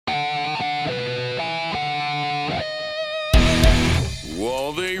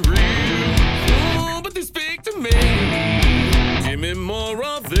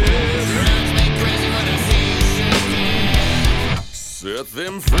Set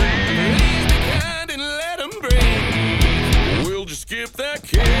them free. Please be kind and let them breathe. We'll just skip that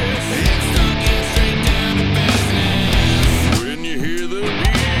kiss. And start getting straight down to business. When you hear the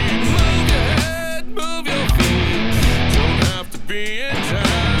beat, move your head, move your feet. Don't have to be in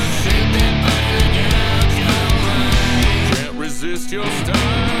time. Shake that body like you're right. Can't resist your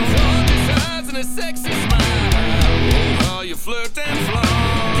style. Gorgeous eyes and a sexy smile. Oh, how you flirt and flaunt.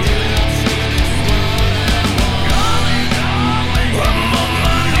 Give it up, sugar, this is what I want. I'm on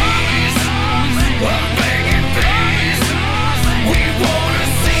my knees, I'm begging please. We wanna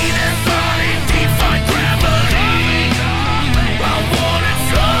see that body defy gravity. I want it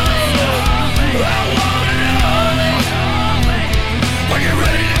slow, I want it all. Are you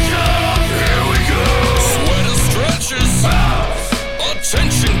ready to jump? Here we go. Sweater stretches,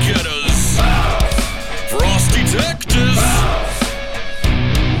 attention getters, frost detectors,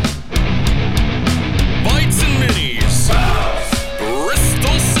 bites and minis.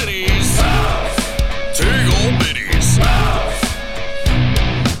 Bristol cities, take old biddies.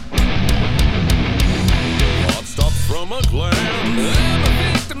 Hot stops from a glam. I'm a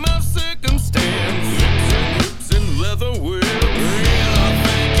victim of circumstance. Hips and leather whips. Real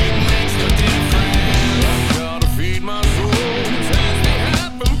authentic makes no difference. I gotta feed my soul. Times they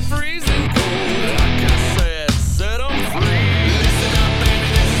happen freezing cold. Like I said, set 'em free. Listen up, baby,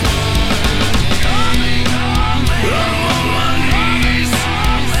 this is what I'm on my knees.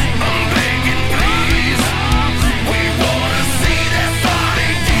 I'm begging, please. We wanna see that body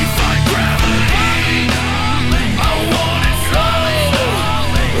defy gravity. I want it slow.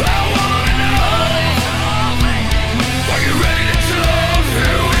 I want it all. Are you ready to jump?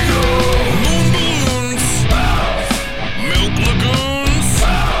 Here we go. Moon balloons, milk lagoons,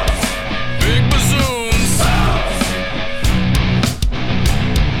 big bazzoons,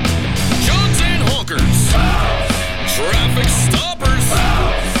 jugs and honkers, traffic stoppers,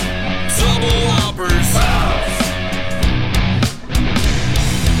 double hoppers.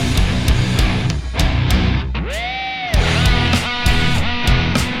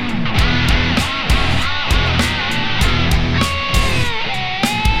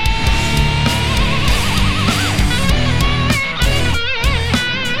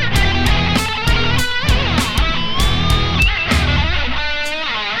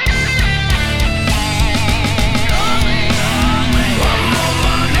 I'm on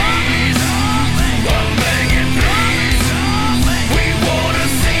my knees, I'm begging please. We wanna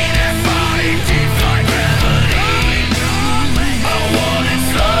see that body defy gravity. I want it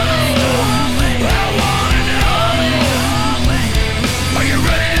slow, I want it all. Are you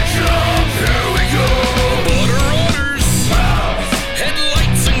ready to jump? Here we go. Butter orders,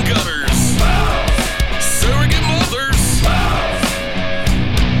 headlights and gutters, surrogate mothers,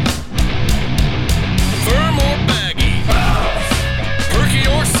 firm or baggy, perky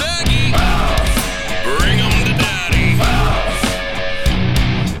or saggy, bring 'em to daddy.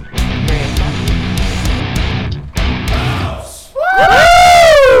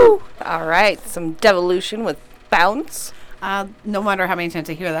 Woo! All right, some devolution with bounce. No matter how many times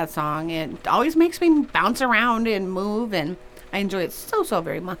I hear that song, it always makes me bounce around and move, and I enjoy it so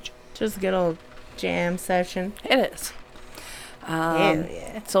very much. Just a good old jam session. It is. Hell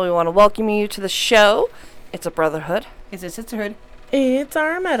yeah. So we want to welcome you to the show. It's a brotherhood. It's a sisterhood. It's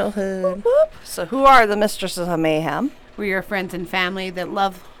our metalhood. Whoop. So who are the Mistresses of Mayhem? We're your friends and family that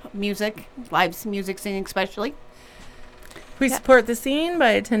love music, live music singing especially. We support the scene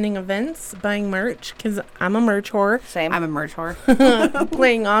by attending events, buying merch, because I'm a merch whore, Same. I'm a merch whole.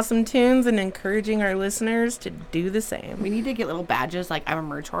 playing awesome tunes, and encouraging our listeners to do the same. We need to get little badges like I'm a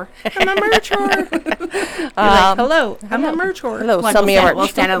merch whore. I'm a merch whore. You're like, hello, I'm a merch whore. Hello, Like sell me a merch. we'll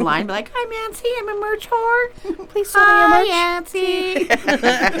stand in line and be like, "Hi, Nancy, I'm a merch whore. Please sell me your Hi, merch. Nancy."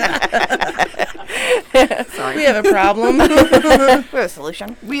 Sorry. We have a problem. We have a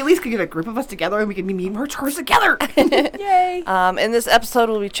solution. We at least could get a group of us together and we can be merch whores together. Yay. In this episode,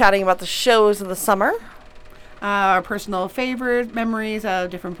 we'll be chatting about the shows of the summer. Our personal favorite memories of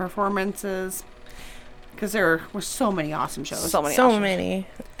different performances. Because there were so many awesome shows. So many. So options. many.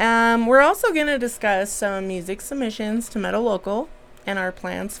 We're also going to discuss some music submissions to Metal Local and our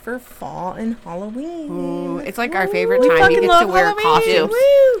plans for fall and Halloween. Ooh, it's like our favorite We time. We fucking get love to wear Halloween. costumes.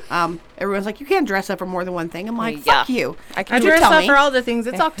 Woo! Everyone's like, you can't dress up for more than one thing. I'm like, Yeah. fuck you. I I can dress tell up me. for all the things.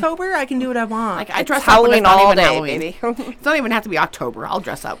 It's October. I can do what I want. Like, I It's dress Halloween up when it's not all even day, Halloween. baby. It doesn't even have to be October. I'll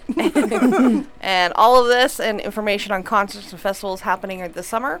dress up. And all of this and information on concerts and festivals happening this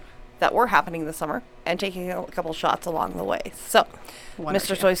summer, that were happening this summer, and taking a couple shots along the way. So,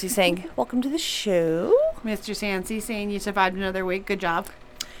 Wonderful. Mr. Soisey saying, welcome to the show. Mr. Sansi saying you survived another week. Good job.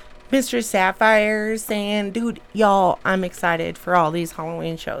 Mr. Sapphire saying, dude, y'all, I'm excited for all these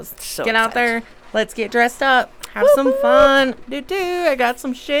Halloween shows. So get out excited. there. Let's get dressed up. Have some fun. I got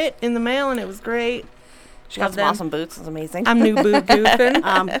some shit in the mail, and it was great. She got some awesome boots. It's amazing. I'm new boo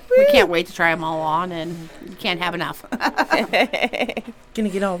goofing. We can't wait to try them all on, and you can't have enough. Gonna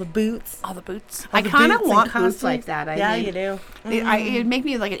get all the boots. All the boots. I the kind of boots and want boots costumes. like that. Yeah, mean, you do. It'd make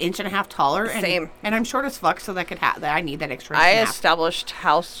me like an inch and a half taller. And, Same. And I'm short as fuck, so that could that I need that extra. I inch and a half. established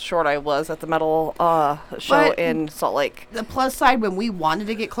how short I was at the metal show But- in Salt Lake. The plus side, when we wanted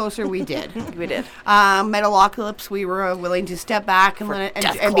to get closer, we did. We did. Metalocalypse, we were willing to step back and For let it,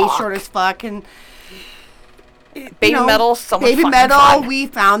 Death and be Clock. short as fuck. And Baby metal, so much baby fucking metal. fun. We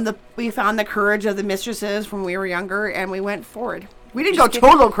found the courage of the Mistresses when we were younger, and we went forward. We didn't go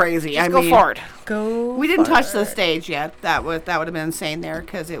total crazy. Just I go mean, forward. Go. we didn't touch the forward. stage yet. That would have been insane there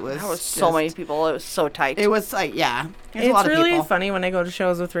because it was. There was so many people. It was so tight. It was like a It's lot of really people. funny when I go to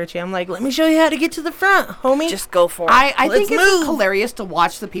shows with Richie. I'm like, let me show you how to get to the front, homie. Just go for it. I Let's think it's move. hilarious to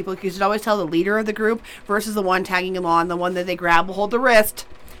watch the people because you always tell the leader of the group versus the one tagging him on, the one that they grab, hold the wrist,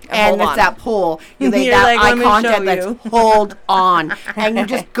 and hold it's on. that pull. You're that like, eye "Let me contact show that's you." hold on, and you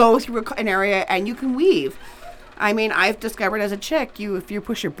just go through an area and you can weave. I mean, I've discovered as a chick, if you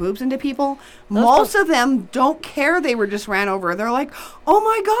push your boobs into people, most of them don't care. They were just ran over. They're like, "Oh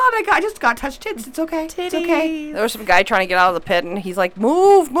my god, I just got touched tits. It's okay. It's okay." Titties. There was some guy trying to get out of the pit, and he's like,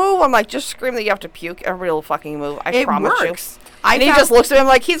 "Move, move!" I'm like, "Just scream that you have to puke. Everybody will fucking move. I It promise works. you." And he just looks at him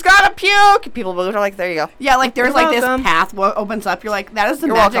like, "He's got to puke." And people move. Are like, "There you go." Yeah, like there's You're like this welcome. path opens up. You're like, that is the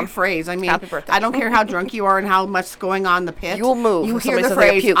You're magic welcome. phrase. I mean, Happy birthday. I don't care how drunk you are and how much is going on in the pit. You will move You if hear somebody the says they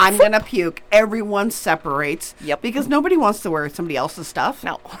phrase, puke. "I'm gonna puke." Everyone separates. Yep. Because nobody wants to wear somebody else's stuff.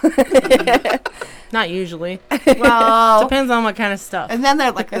 No. Not usually. Well, Depends on what kind of stuff. and then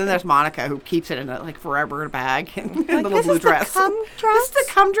there's Monica who keeps it in a forever in a bag and a little "This blue is the dress. cum This is the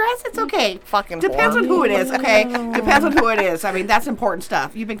cum dress. It's okay. Fucking Depends whore. on who it is. Okay, depends on who it is. I mean, that's important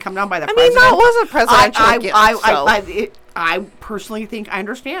stuff. You've been come down by the I mean, president. that was a presidential gift. So. I personally think I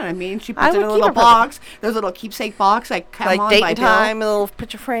understand. I mean, she I puts it in would a keep little her present. box. There's a little keepsake box, like come like on date by and Bill. time, a little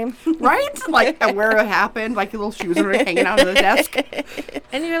picture frame. right? Like where it happened, like your little shoes are hanging out on the desk.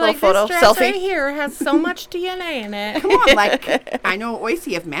 And you're Little like, photo, this dress selfie. right here has so much DNA in it. Come on, like I know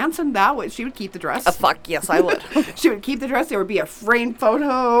Oicy, if Manson she would keep the dress. Fuck yes, I would. She would keep the dress. There would be a framed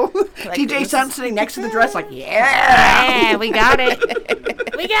photo. TJ this Sun sitting next to the dress, like yeah. Yeah, we got it.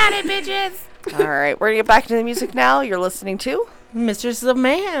 We got it, bitches. All right, we're gonna get back to the music now. You're listening to Mistresses of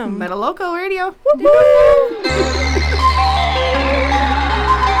Mayhem. Metal Loco Radio.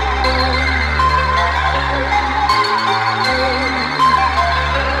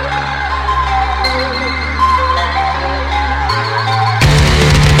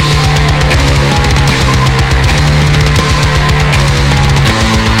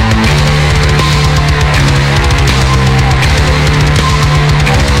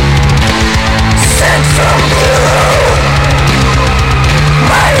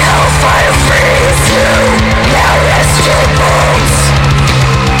 My hellfire frees you. Now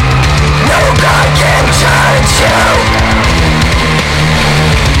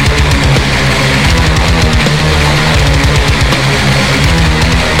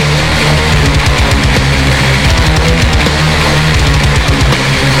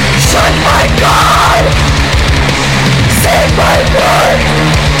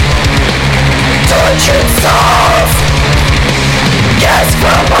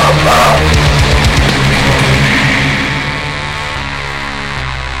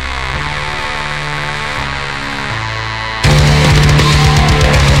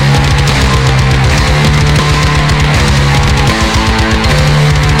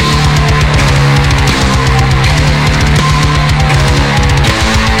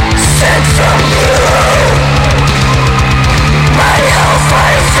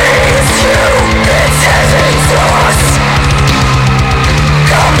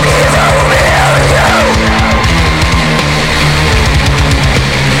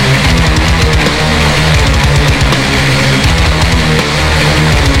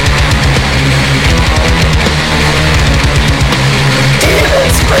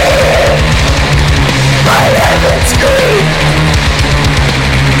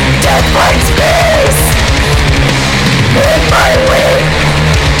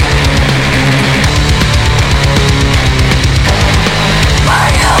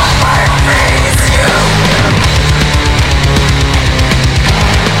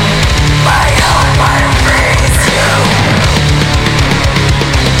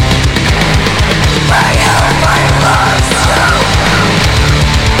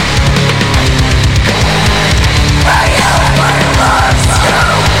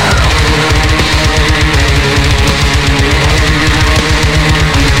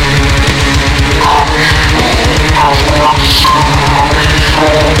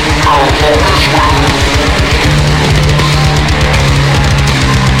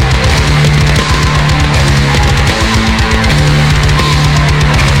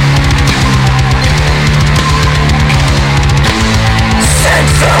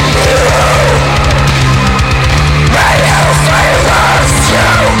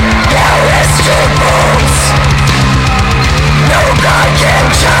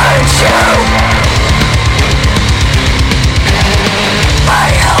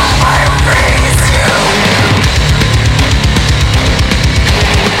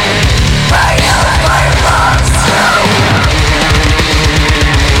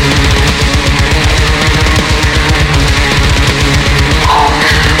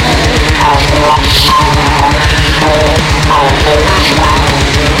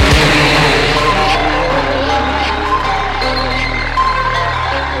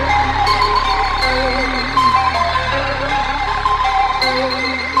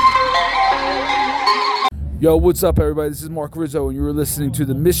Yo, what's up, everybody? This is Mark Rizzo, and you're listening to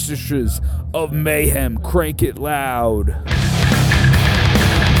the Mistresses of Mayhem. Crank it loud. Exhausted,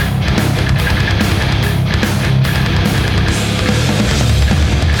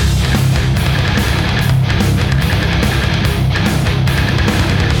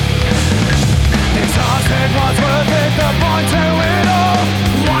 what's worth it? The point to it all.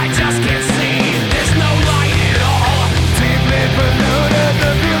 I just can't see. There's no light at all. Deeply polluted,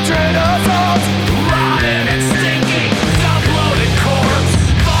 the putrid assault. Rotten and stinking, the bloated corpse.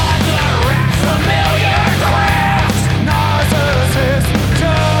 All the rats, familiar craft. Narcissist,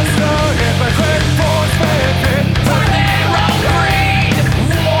 just a hypocrite, force-fitted for their own greed.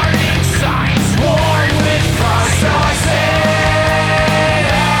 Warning signs, worn with pride. So I sit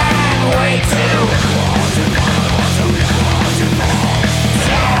and wait to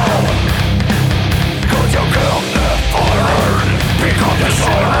become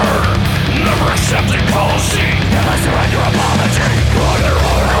disorder, never accepting policy, never surrender apology. Order,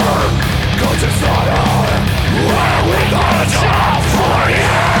 go to slaughter. Where we gonna jump for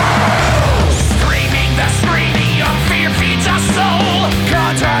you? Screaming the screaming, your fear feeds our soul.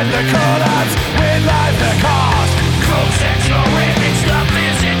 Contact the collapse with life the cost. Potential image, the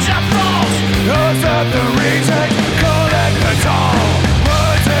visage of fault. Accept the reject, collect the toll.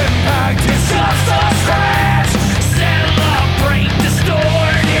 Words impact, discuss the scratch. Celebrate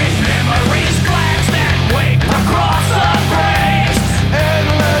distorted memories, flags that wake across the graves.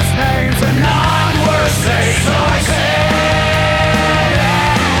 Endless names and none were safe. So I sit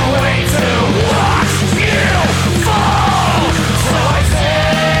and wait to watch you fall. So I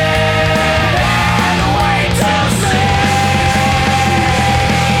sit and wait to see.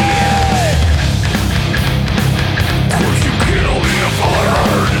 Would you kill me if I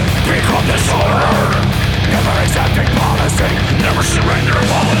heard? Become disordered. Never accepting policy, never surrender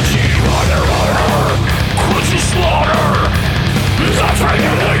apology. Order, could you slaughter? That's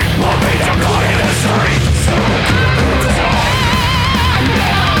regularly, will be declared history.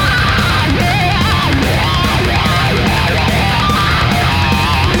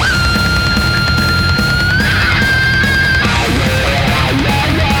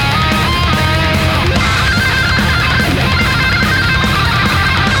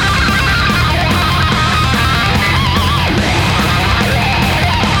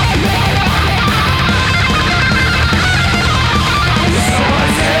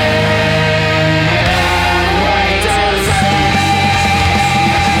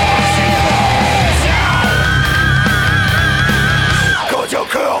 Could you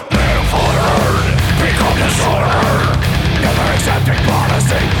kill me if I heard? Become disorder. Never accepting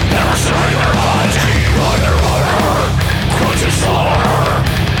policy, never surrender apology. Order, could you slaughter?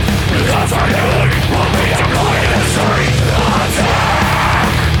 That's regularly, will be declared history. Attack!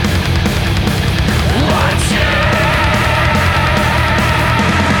 Watch it!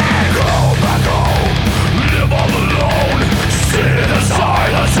 Go back home, live all alone. Sit in the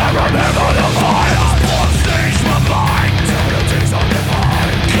silence and remember the violence. One stage my mind, eternity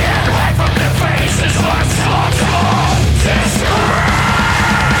undefined. Get away from their faces, let's talk on disgrace.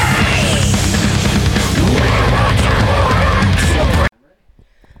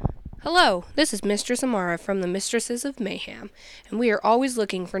 Hello, this is Mistress Amara from the Mistresses of Mayhem, and we are always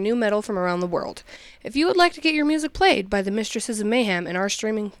looking for new metal from around the world. If you would like to get your music played by the Mistresses of Mayhem in our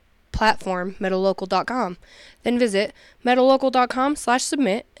streaming platform, metallocal.com, then visit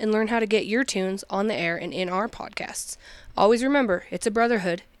metallocal.com/submit and learn how to get your tunes on the air and in our podcasts. Always remember, it's a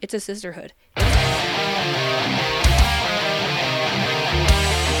brotherhood, it's a sisterhood.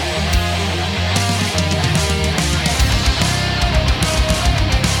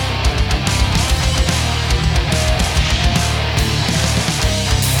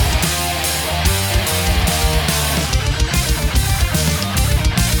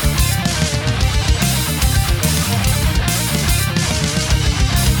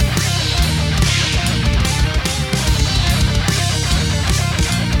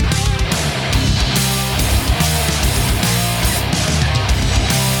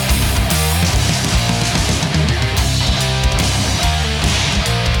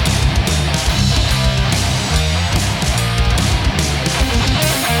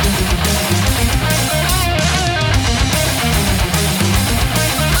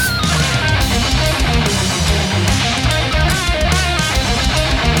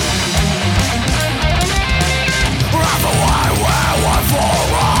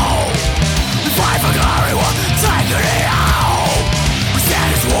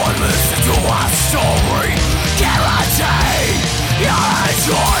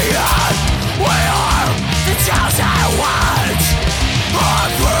 chosen ones,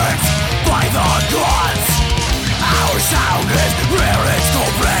 unburnt by the gods. sound is real, it's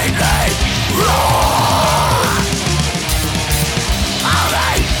completely wrong. How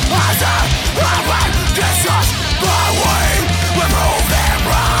they answer, how we discuss, but we prove them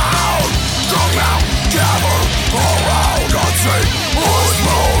wrong. Go out, gather around and see who's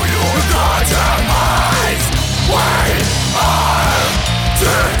more your goddamn minds. We are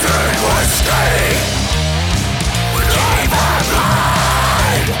tinted with stain. We gave our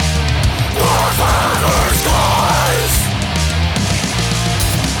blood for father's cause.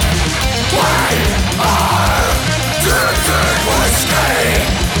 We are tinted with stain.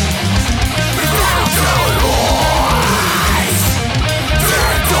 We found to lies,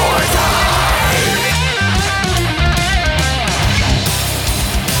 dead or die.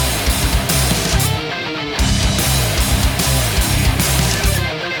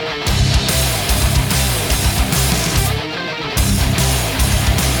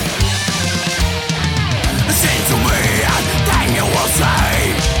 Listen to me and then you will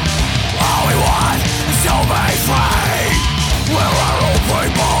see. All we want is to be free. We're our own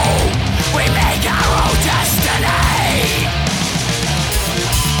people. We make our own destiny.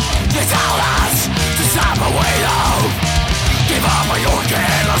 You tell us to stop what we love. Give up on your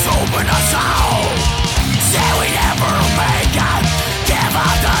kid, let's open us out. Say we never make it. Give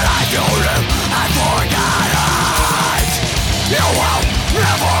up the life you live and forget it. You will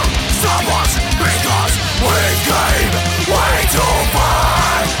never stop us because we came way too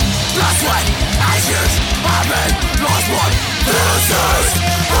far. Lost sweat, ashes, have been lost blood. This is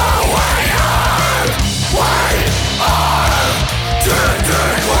who we are. We are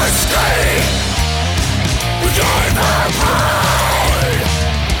tinted with stain. We gave our pride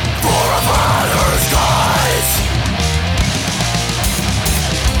for our father's cause.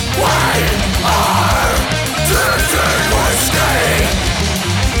 We are tinted with stain.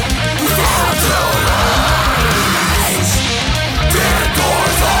 We found to lies, dead or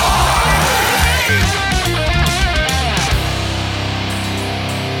die.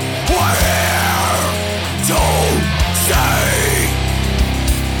 We're here to stay.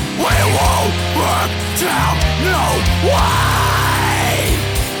 We won't work down no way.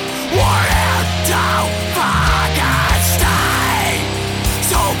 We're here to fucking stay.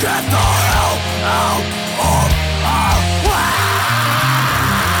 So get the hell out of our way.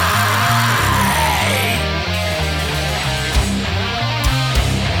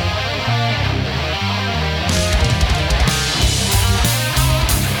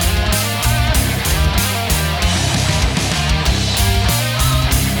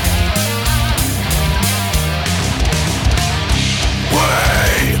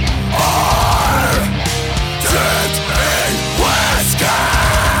 We are dead in whiskey.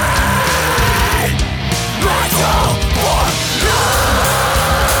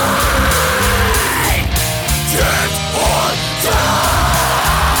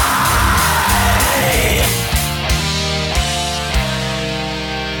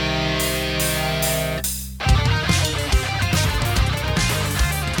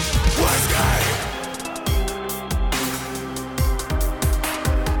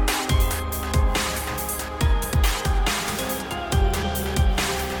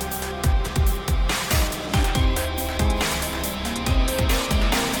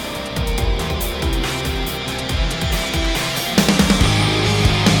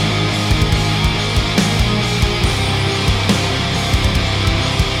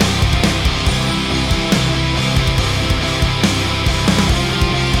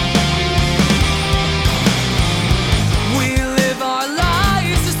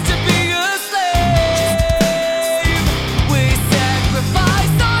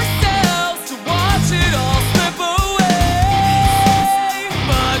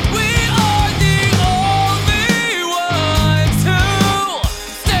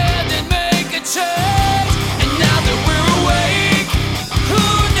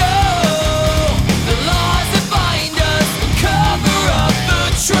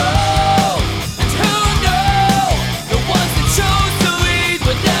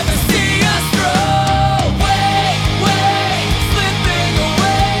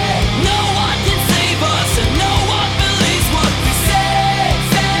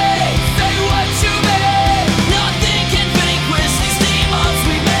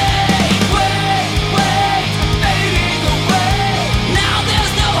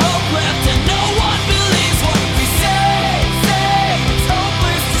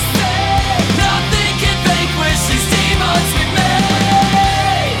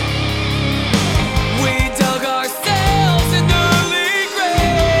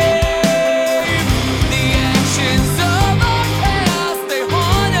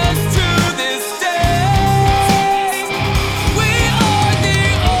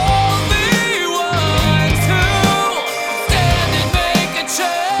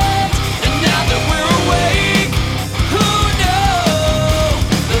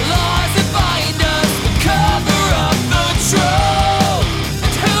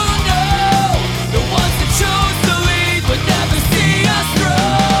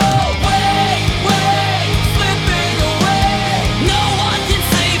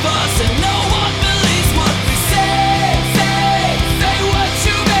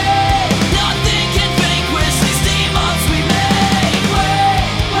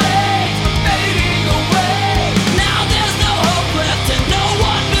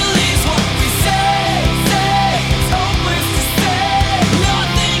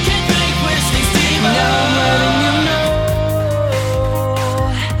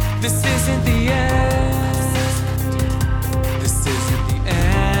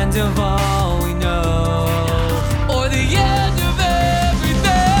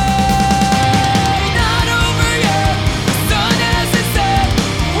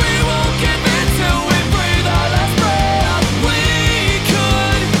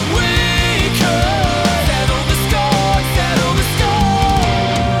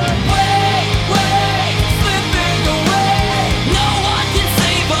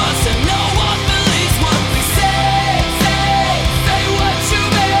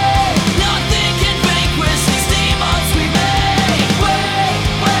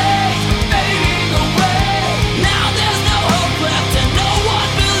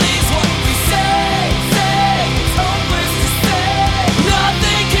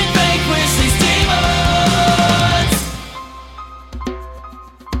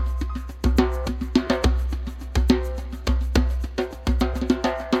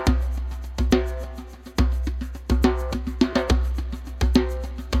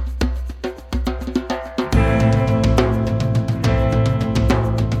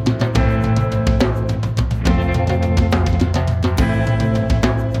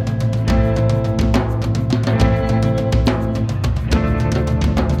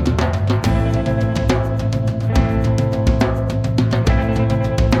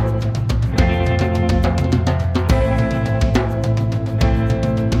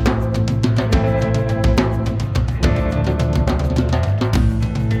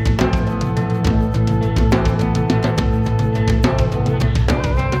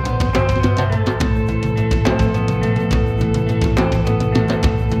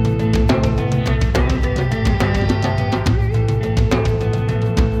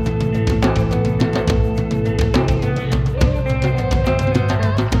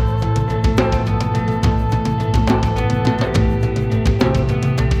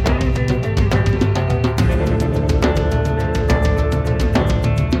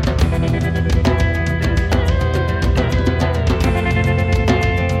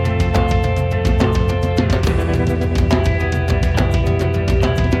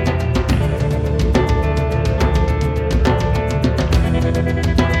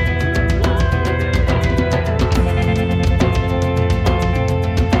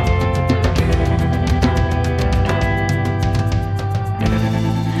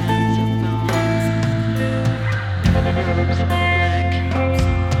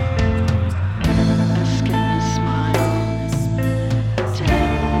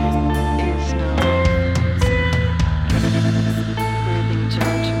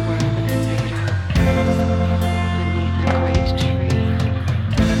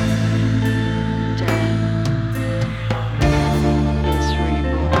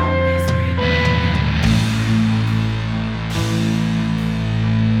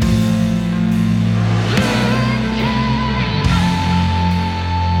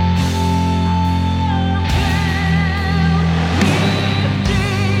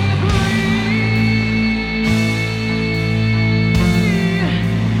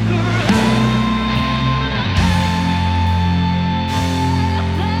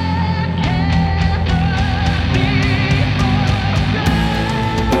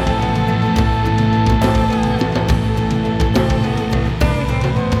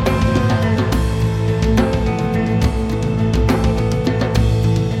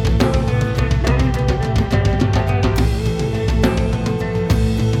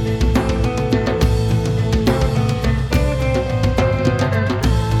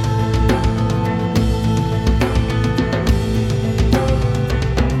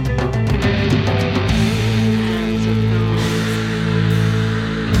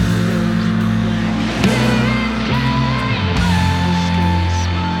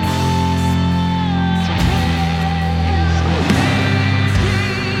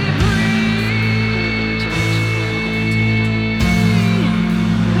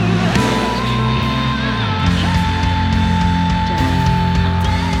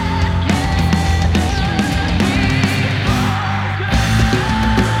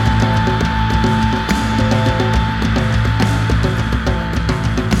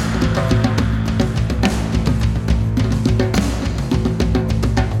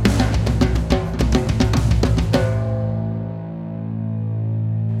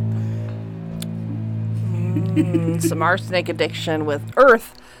 Some Arsenic Addiction with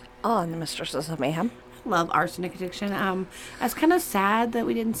Earth on the Mistresses of Mayhem. Love Arsenic Addiction. I was kind of sad that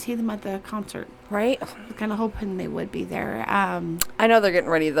we didn't see them at the concert. Right? I was kind of hoping they would be there. I know they're getting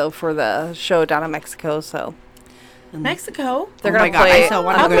ready, though, for the show down in Mexico, so... Mexico? They're Oh my going to God, play... I so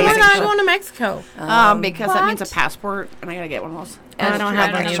wanna How go come to we're not Mexico. going to Mexico? Because that means a What? passport, and I gotta get one of those. I don't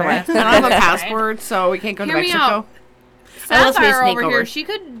have one extra either. I don't have a passport, so we can't go to Hear me Mexico. out. Unless we Sapphire sneak over over. here,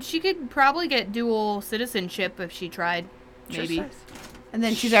 she could probably get dual citizenship if she tried. Maybe. And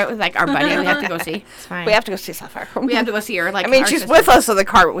then she's out with like our buddy we have to go see. It's fine. We have to go see Sapphire. We have to go see her. Like I mean, our she's sister. with us in the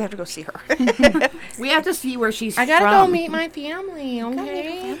car, but we have to go see her. We have to see where she's I gotta from. go meet my family,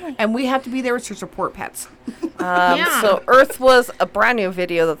 okay? And we have to be there to support pets. Yeah. So Earth was a brand new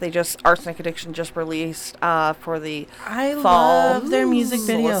video that Arsenic Addiction just released for the I fall. love their music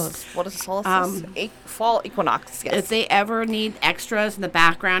solstice- videos. What is solstice? Fall equinox. Yes. If they ever need extras in the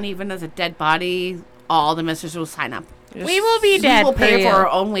background, even as a dead body, all the mistresses will sign up. We will be We dead will for pay you. for our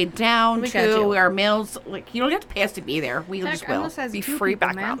own way down We got you. to our meals. Like you don't have to pay us to be there. We just Heck, will. Endless has Be two free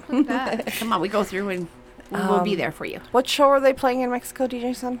people, man. background. Look at that. Come on, we go through and we will be there for you. What show are they playing in Mexico,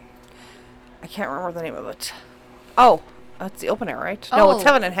 DJ Sun? I can't remember the name of it. Oh, that's the open air, right? No, it's Oh.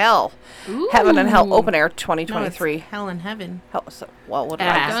 Heaven and Hell. Heaven and Hell Open Air 2023. No, it's Hell in Heaven. Hell, so, well, what did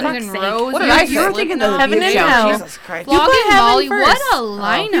I Ah, say? Guns N' Roses. What did I You were say? thinking of the Heaven View and show. Hell. Jesus Christ. You put Flogging Heaven Molly. first. What a Oh,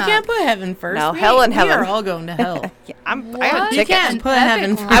 lineup. you can't put Heaven first. No, We- Hell in We Heaven. are all going to hell. Yeah, I have a What? ticket. can't Put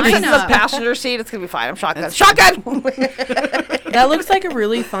Heaven epic first. I'm sitting in the lineup. passenger seat. It's going to be fine. I'm shotgun. Shotgun! That looks like a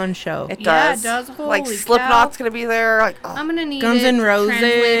really fun show. It Yeah, does. it does. Like Holy Slipknot's cow. going to be there. Like, oh, I'm gonna need Guns it N' Roses.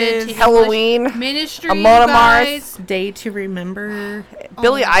 translated to Halloween. English. Ministry, Amon you Amarth. guys. Day to Remember.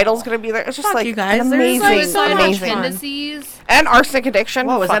 Billy Idol's going to be there. It's just Fuck like you guys. an There's, amazing, like, so Suicide much amazing. fun. Tendencies. And Arsenic Addiction.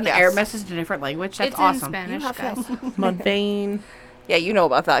 What was Fuck that? The yes. air message in a different language? That's It's awesome. in Spanish, You have guys. Mudvayne. Yeah, you know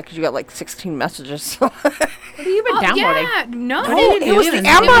about that because you got like 16 messages. What have you been downloading? Yeah, no, Oh, it was the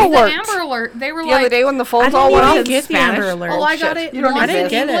Amber it was Alert. The Amber Alert. They were the other like, day when the I phones all didn't went even off. get the Spanish. Amber Alert. oh, I shit. got it You don't once need in to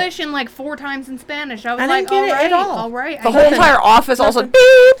get it. English and like 4 times in Spanish. I was I like, didn't get it all right, at all. all right. The I whole got it. entire office also beep,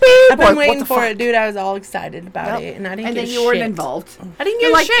 beep. I've been Like, what waiting the for fuck? it, dude. I was all excited about Yep. it, and I didn't And get then you weren't shit. involved. I didn't You're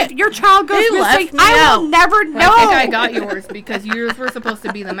get like, shit. if your child goes They left missing, me I out. will never know. I think I got yours because yours were supposed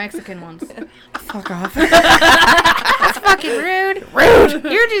to be the Mexican ones. Fuck off. That's fucking rude.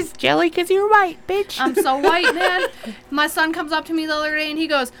 You're just jelly because you're white, bitch. I'm so white, man. My son comes up to me the other day and he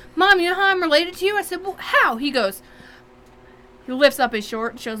goes, "Mom, you know how I'm related to you?" I said, "Well, how?" He goes, he lifts up his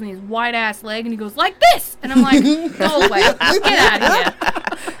short, shows me his white ass leg, and he goes, "Like this." And I'm like, "No way, get out of here."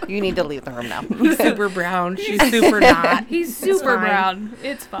 You need to leave the room now. He's super brown. She's super not. He's super fine. brown.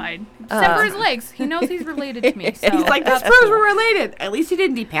 It's fine. Except for his legs. He knows he's related to me. So He's like, this proves we're related. At least he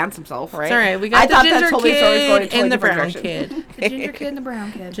didn't depants himself. Right? It's all right. We I got thought the that ginger totally story was going a kid totally and the different brown direction. kid. the ginger kid and the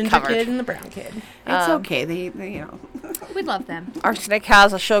brown kid. Ginger Covered. kid and the brown kid. It's okay. They, you know. We love them. Arsenic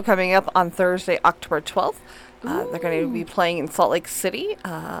has a show coming up on Thursday, October 12th. They're going to be playing in Salt Lake City.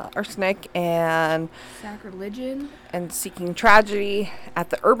 Arsenic and Sacrilegion. Seeking Tragedy at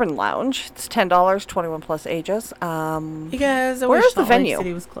the Urban Lounge. It's $10, 21 plus ages. You guys, I Where's wish the Salt Lake venue?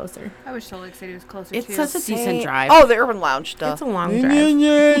 City was closer. I wish Salt Lake City was closer It's too. such a decent drive. Oh, the Urban Lounge. Duh. It's a long drive.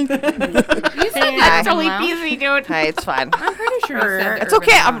 You said Hi. the Urban Lounge. dude. Hey, it's fine. I'm pretty sure you said the It's Urban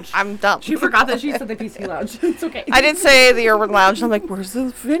okay. Lounge. I'm dumb. She forgot that she said the PC Lounge. It's okay. I did say the Urban Lounge. I'm like, where's the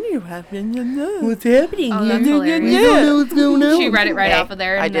venue happening? What's happening? Oh, that's hilarious. what's going on. She read it right Hey, off of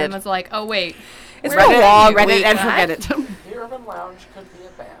there and I then did. was like, "Oh wait, It's where been a did long you Read it week. and forget it. The Urban Lounge could be a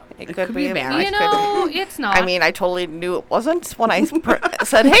band. It could be a band. You know, it's not." I mean, I totally knew it wasn't when I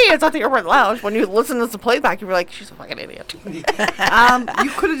said, "Hey, it's at the Urban Lounge." When you listen to the playback, you were like, "She's a fucking idiot." You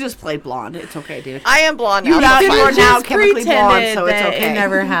could have just played blonde. It's okay, dude. I am blonde now. You That's you fine. are now Just chemically blonde, pretended so it's that okay. it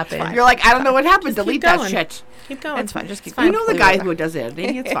never happened. You're like, I don't know what happened. Just Delete keep that going. shit. Keep going. It's fine. Just keep. You know the leave guy it. who does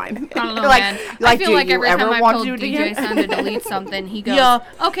editing. It's fine. I don't know, You're like, man. like, I feel do like you every time ever I want told to do it DJ again? Sun to delete something, he goes, Yeah.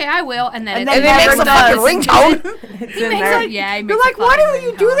 "Okay, I will," and then And it then And he it makes never a fucking does. ringtone. It's He in makes there. a, yeah, he You're makes like, a why fucking do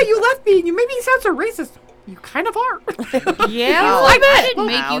you do ringtone. that? You left me and you made me sound so racist. You kind of are. Yeah. Oh, Like, I didn't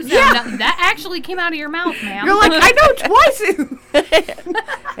make Ouch. you sound that actually came out of your mouth, ma'am. You're like, I know twice.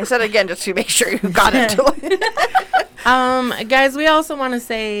 I said again just to make sure you got it. Guys, we also want to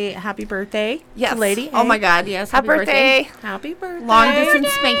say happy birthday Yes. to Lady Oh A. my God, yes. Happy birthday. Happy birthday. Long distance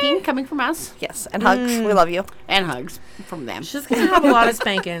spanking coming from us. Yes, and hugs. We love you. And hugs from them. She's going to have a lot of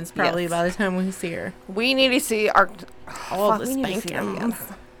spankings probably Yes. by the time we see her. We need to see our All fuck, the we need to see that spankings.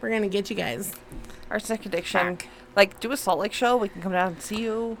 again. We're going to get you guys. Arsenic Addiction. Like, do a Salt Lake show. We can come down and see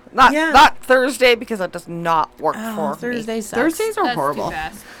you. Not Yeah. not Thursday because that does not work Oh, for me. Thursday sucks. Thursdays are That's horrible. Too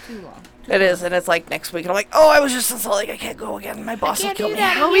fast. too long. It is, and it's like next week. And I'm like, oh, I was just in Salt Lake. I can't go again. My boss will can't kill do me.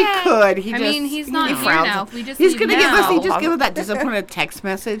 that. Well, we could. I mean, he's not he here frowns. now. If we just He's leave gonna give us. now. He just give us that disappointed text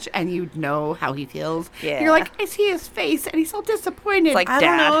message, and you know how he feels. Yeah. You're like, I see his face, and he's so disappointed. It's like, I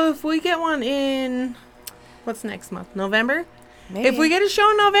Dad. don't know if we get one in, what's next month? November? Maybe. If we get a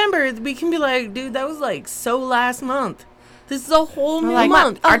show in November, we can be like, dude, that was like so last month. This is a whole new like,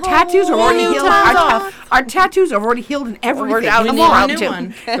 month. our tattoos are already new healed. times off. Our tattoos are already healed and everything. We're down We in need the a round new two.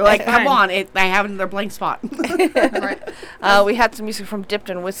 one. You're like, come Fine. on, I have another blank spot. Right. We had some music from Dipped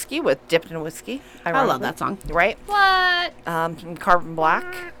in Whiskey with Dipped in Whiskey. I love that song. Right? What? From Carbon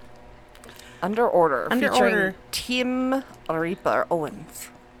Black. Under Order. Under featuring Order. Tim Reaper Owens.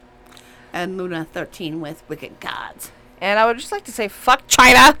 And Luna 13 with Wicked Gods. And I would just like to say, fuck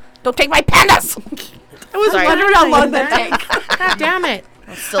China! Don't take my pandas! I was Sorry. wondering how long that take. God damn it.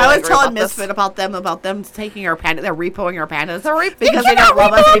 I was telling Misfit about them taking our pandas. They're repoing our pandas. Because they You don't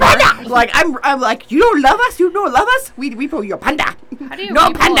love cannot us repo a anymore. panda! Like I'm like, you don't love us. You don't love us. We repo your panda. How do you No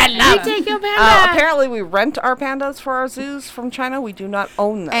repo panda a love. panda? Take your panda. Apparently, we rent our pandas for our zoos from China. We do not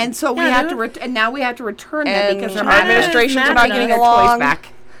own them. And so we Yeah, have dude. to and now we have to return them And because our our administrations are mad not at getting their along. toys back.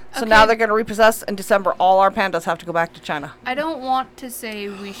 So Okay. now they're going to repossess in December. All our pandas have to go back to China. I don't want to say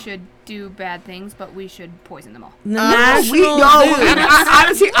we should do bad things, but we should poison them all. The national We know. zoo.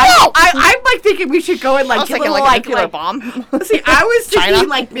 Honestly, I'm like thinking we should go and I like was get thinking little like a nuclear like bomb. see. I was thinking China.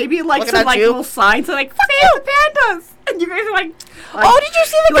 like maybe like Looking some at like you. little signs and like save the pandas, and you guys are like Oh, did you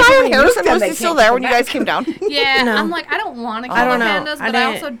see the like, guy when in you Harrison? nuke them, Was they he still can't there come when you back. guys came down? Yeah, No. I'm like, I don't want to kill I don't the know. pandas, I but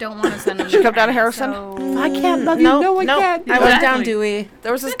I didn't- also don't want to send them. Did you come down to China, Harrison? so- I can't love you. Nope, No, I nope. can't. I went down Exactly. Dewey.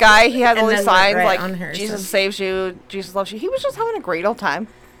 There was this guy. He had all And these then went signs right like on Harrison. "Jesus saves you, Jesus loves you." He was just having a great old time.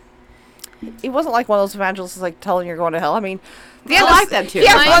 He wasn't like one of those evangelists like telling you're going to hell. I mean, the end I is- like them too. He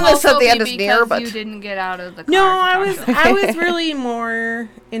has Might one that said also the end be is near, because but you didn't get out of the car. No, to talk to him. I was really more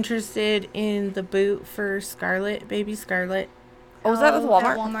interested in the boot for Scarlet, baby Scarlet. oh, was that at the At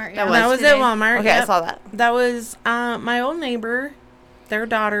Walmart? Walmart, That yeah. That was today. at Walmart. Okay, I yep. saw that. That was my old neighbor. Their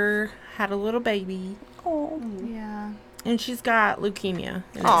daughter had a little baby, Oh, Yeah. and she's got leukemia,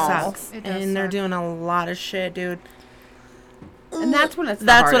 and it Aw. sucks. It does And they're suck. doing a lot of shit, dude. And that's when it's the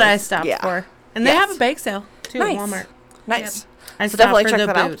That's what I hardest. stopped Yeah. for. And they Yes. have a bake sale too Nice. at Walmart. nice. I So stopped definitely for check the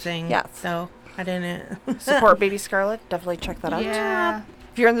that boot out. thing. Yes. So I didn't. Support Baby Scarlet. Definitely check that out. Yeah.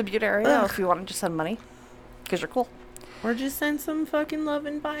 If you're in the Butte area, or if you want to just send money, because you're cool. Or just send some fucking love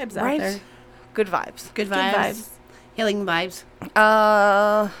and vibes out Right? there. Good vibes. Good Good vibes. vibes. Healing vibes.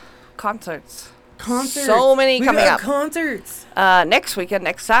 Concerts. Concerts. So many We coming got up. Concerts. Next weekend,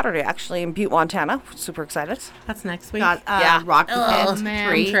 next Saturday, actually, in Butte, Montana. Super excited. That's next week. Got Yeah. Rock the Oh, Pit man.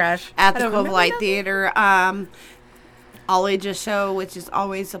 3 I'm trash. at I the don't Cove remember Light that. Theater. All ages show, which is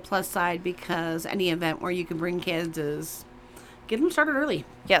always a plus side because any event where you can bring kids is get them started early.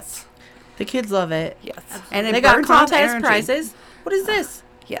 Yes. The kids love it. Yes. And it They got burns off contest energy. prizes. What is this?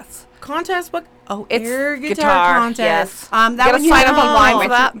 Yes. Contest? What? Oh, It's air guitar, guitar, contest. yes. That You gotta one you sign have up to online register. for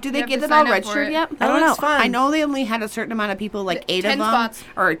that. Do You they have get to it all sign up for registered it. yet? I don't know. I know they only had a certain amount of people, like 8 10 of them. spots.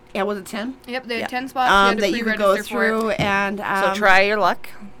 Or, yeah, was it 10? Yep, they had 10 spots. You had to That you could go pre-register for it. through and. So try your luck.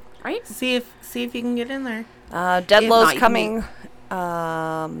 Right? See if you can get in there. If Deadlow's not, you can coming.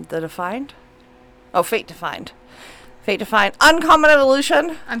 The Defined. Oh, Fate Defined. Fate Defined. Uncommon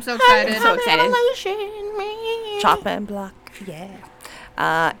Evolution. I'm so excited. so excited. Chop and Block. Yeah.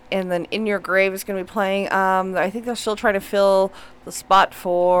 And then In Your Grave is going to be playing. I think they're still trying to fill the spot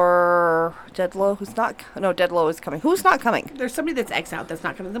for Deadlow. Who's not? No, Deadlow is coming. Who's not coming? There's somebody that's X out that's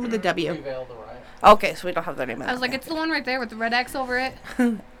not coming. Them with the W. Okay, so we don't have their name. I was like, it's the one right there with the red X over it.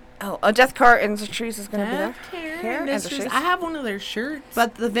 Oh, a Death Car Industries is going to be there. Care Industries. Industries. I have one of their shirts.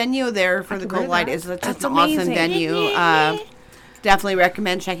 But the venue there for the could wear Gold Light that. is just That's an awesome amazing. venue. Definitely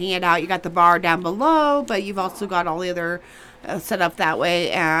recommend checking it out. You got the bar down below, but you've also got all the other set up that way.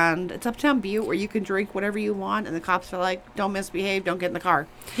 And it's Uptown Butte where you can drink whatever you want. And the cops are like, don't misbehave, don't get in the car.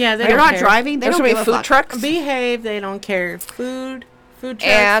 Yeah, they If you're don't not care. driving, they There's don't going to give be a food fuck. trucks. Behave. They don't care. Food trucks.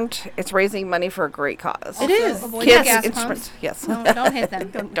 And it's raising money for a great cause. It is. Avoid Kids, the gas instruments. pumps. Yes. Don't hit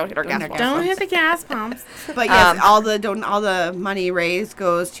them. Don't hit our gas hit pumps. Don't hit the gas pumps. But yes, all the money raised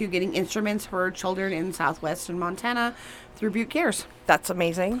goes to getting instruments for children in southwestern Montana through Butte Cares. That's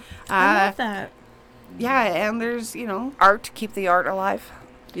amazing. I love that. Yeah, and there's, Art, keep the art alive.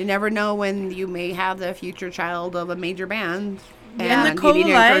 you never know when you may have the future child of a major band. And the And you need to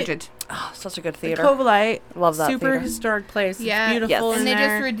Cola encourage it. Oh, such a good The theater. Covalite. Love that Super theater. historic place. Yeah. It's beautiful Yes. in And they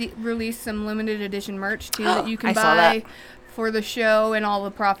there. just released some limited edition merch too that you can I saw that. buy for the show, and all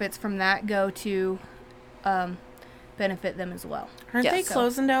the profits from that go to benefit them as well. Aren't they Yes.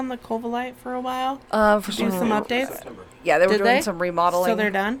 closing down the Covalite for a while? For Do some updates? Yeah, they were Did doing they? some remodeling. So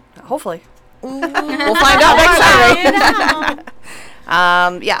they're done? Hopefully. Ooh. We'll find out next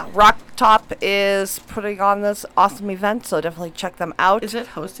Saturday. Yeah, Rock Top is putting on this awesome event, so definitely check them out. Is it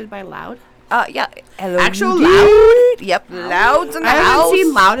hosted by Loud? Yeah. Hello, Actual dude. Loud? Yep, Loud's in the I haven't house.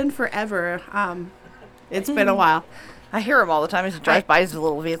 seen Loud in forever. It's been a while. I hear him all the time as he drives by his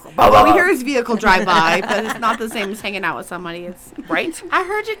little vehicle. Well, we hear his vehicle drive by, but it's not the same as hanging out with somebody. It's Right? I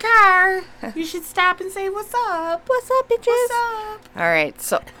heard your car. You should stop and say what's up. What's up, bitches? What's up? All right,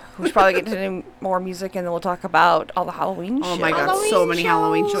 so we should probably get into more music, and then we'll talk about all the Halloween oh shows. my god, so many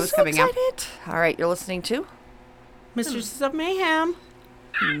Halloween shows coming out. Excited. All right, you're listening to Mistresses of Mayhem.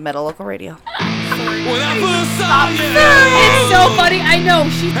 Metal Local Radio. When I first saw you It's so funny. I know.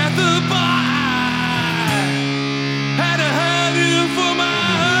 She at the bar, had to have you for my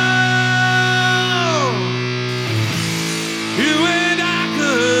own. You and I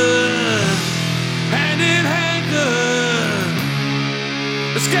could, hand in hand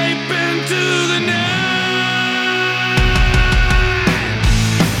could, escape into the night.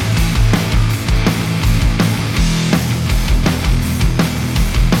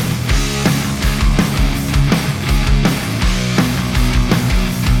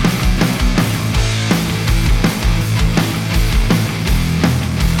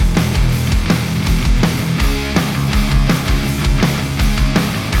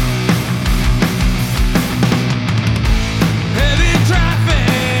 Heavy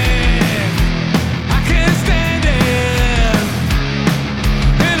traffic, I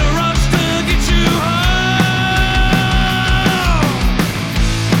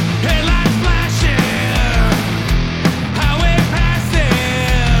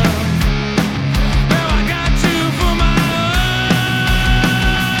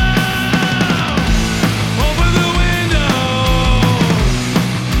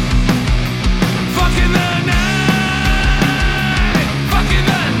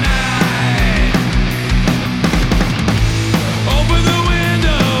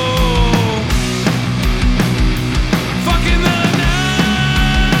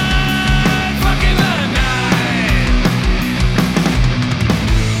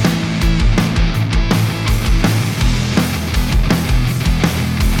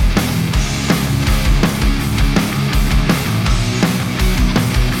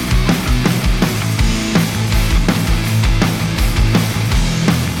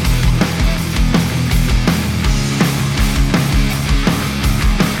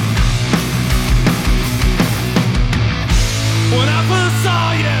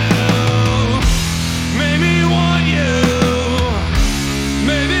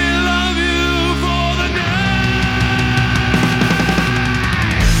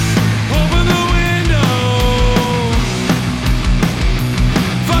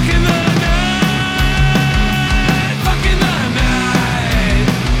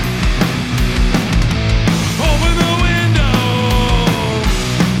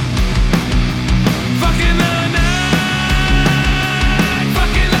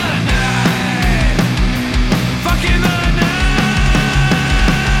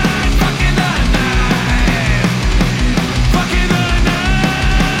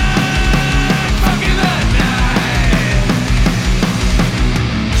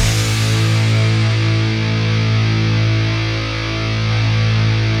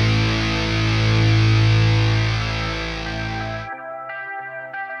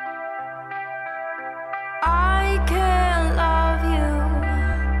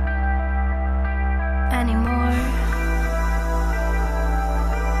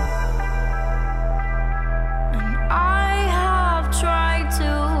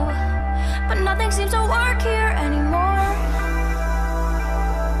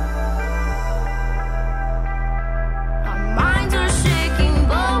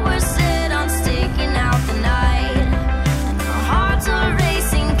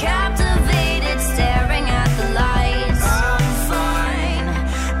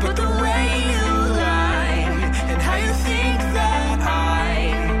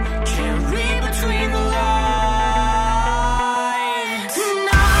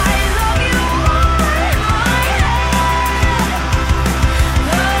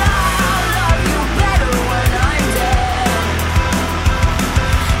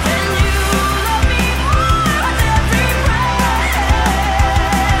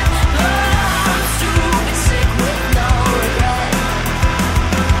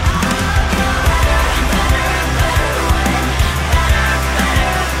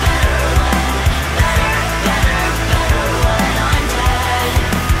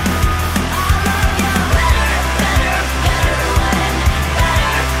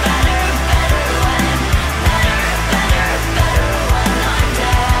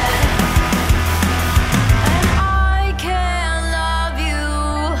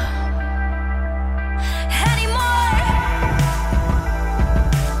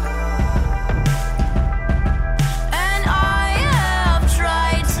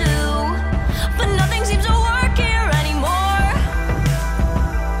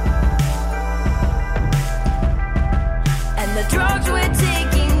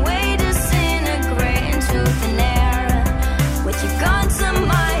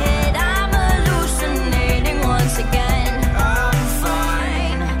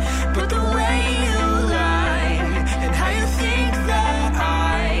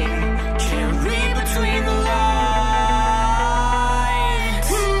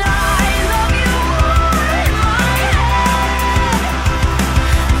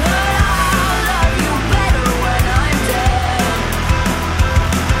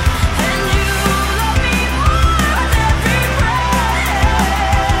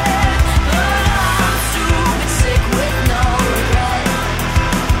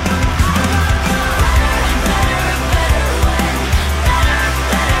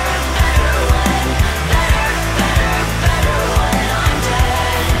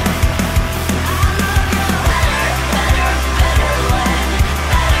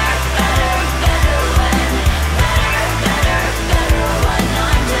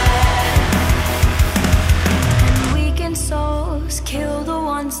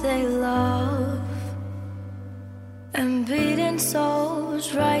ones they love, and beating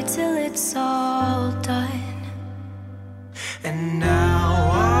souls right till it's all done. And now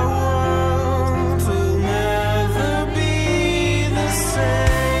our world will never be the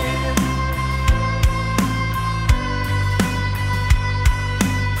same.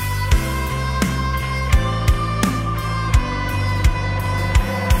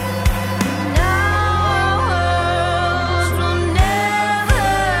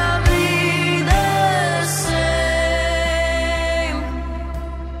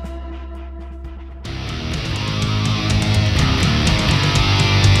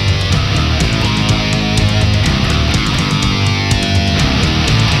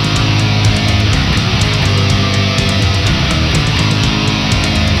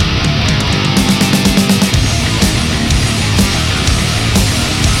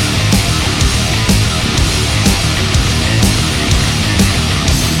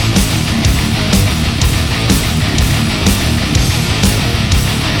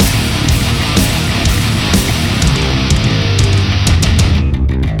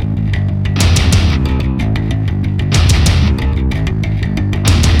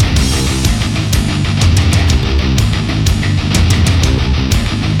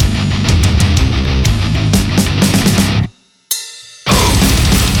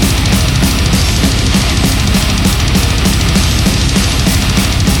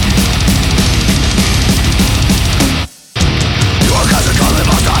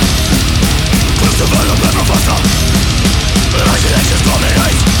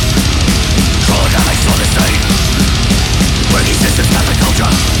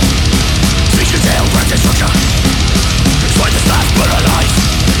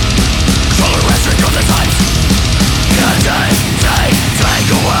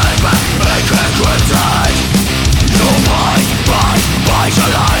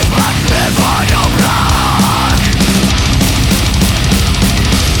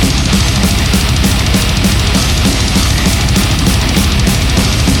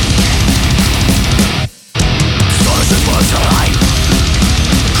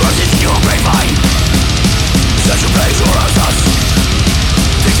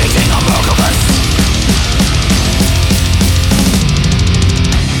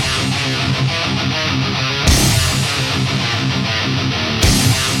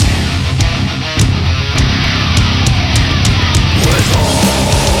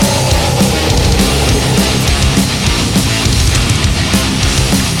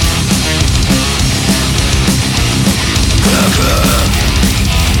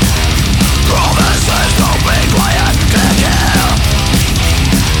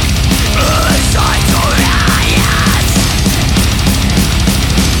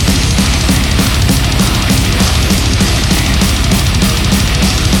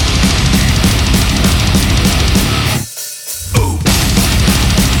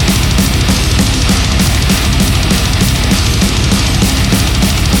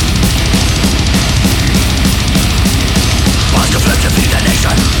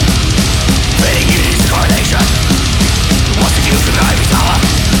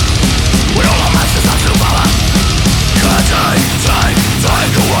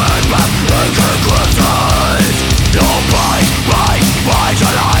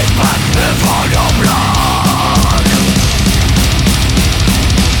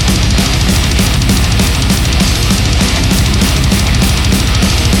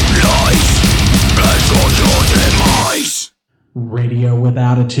 Radio with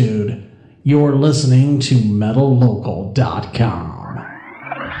attitude. You're listening to MetalLocal.com.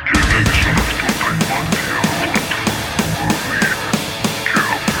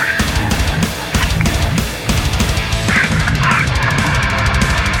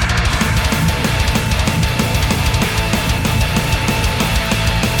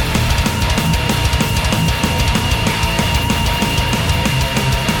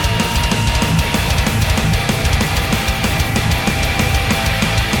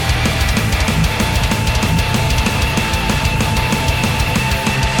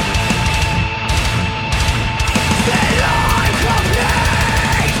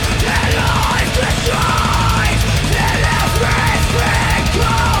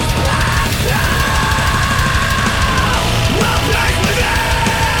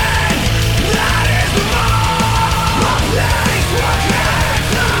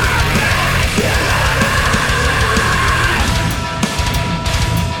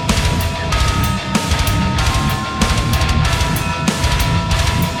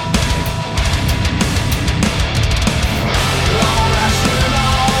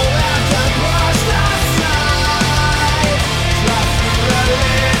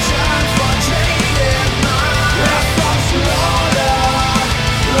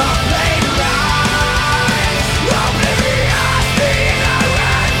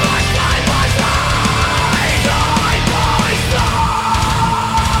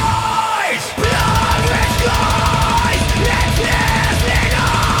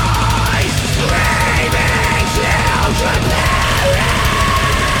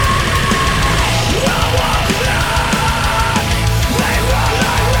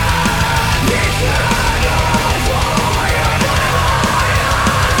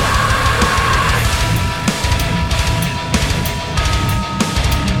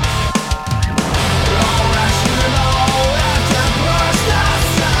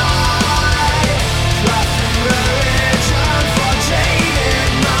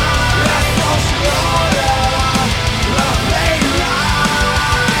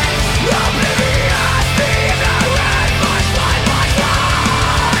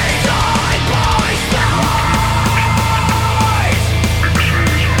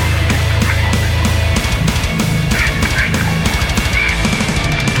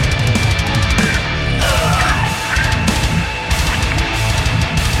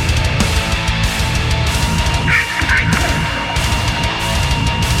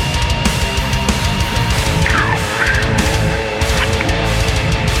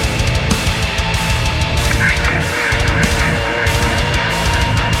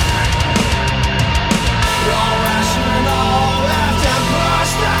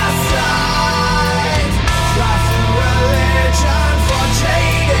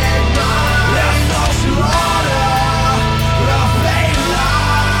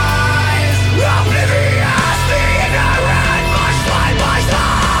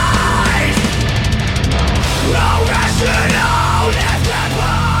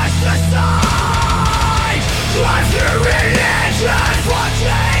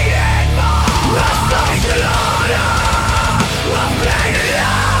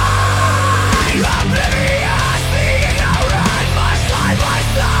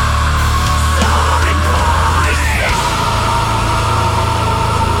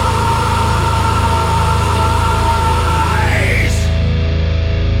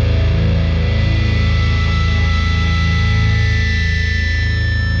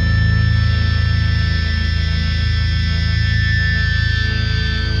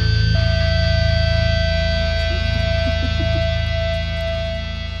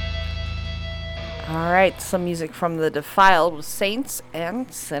 some music from The Defiled with Saints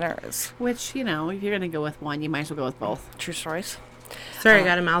and Sinners. Which, you know, if you're going to go with one, you might as well go with both. True stories. Sorry, I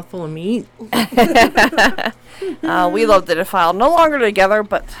got a mouthful of meat. We love The Defiled. No longer together,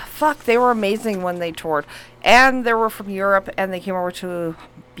 but fuck, they were amazing when they toured. And they were from Europe, and they came over to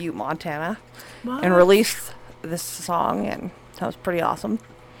Butte, Montana, and released this song, and that was pretty awesome.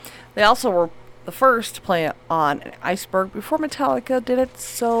 They also were the first to play it on an iceberg before Metallica did it,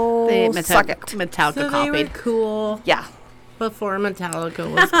 so suck it. Metallica So copied. they were cool Yeah. before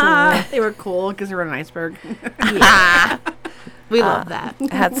Metallica was cool. They were cool because they were on an iceberg. Yeah. We love that.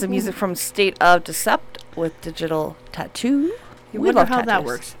 Had some music from State of Decept with Digital Tattoo. I We wonder love how that tattoos.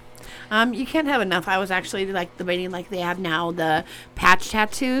 works. You can't have enough. I was actually like debating like they have now the patch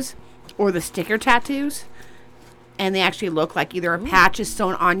tattoos or the sticker tattoos. And they actually look like either a patch is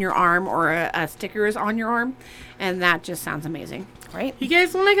sewn on your arm or a sticker is on your arm. And that just sounds amazing. Right? You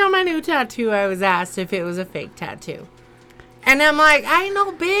guys, when I got my new tattoo, I was asked if it was a fake tattoo. And I'm like, I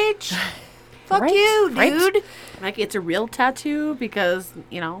know, bitch. Fuck Right, you, right. dude. Like it's a real tattoo because,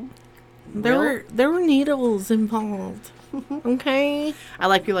 you know. There were needles involved. Okay. I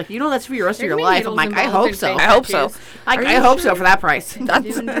like you you know that's for the rest of There your can be life. I'm needles like, I involved hope in so. fake I hope so. tattoos. I hope so for that price.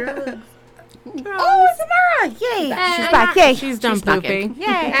 Doing drugs. Oh, Samara! Yay! She's back. Yay! She's done She's back pooping. Yay!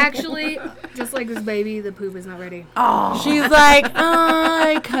 Actually, just like this baby, the poop is not ready. Oh, She's like,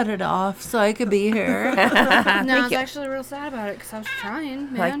 I cut it off so I could be here. No, I was you. actually real sad about it because I was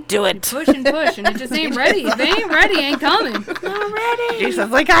trying, man. like, do it. Push and push, and it just ain't ready. If they ain't ready, ain't coming.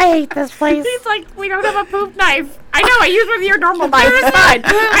 Jason's like, I hate this place. He's like, we don't have a poop knife. I know, I use with your normal knife. It's fine.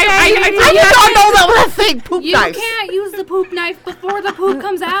 I I did not know that was a thing. Poop You knife. can't use the poop knife before the poop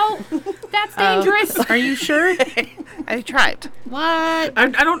comes out. That's dangerous. Are you sure? I tried. What? I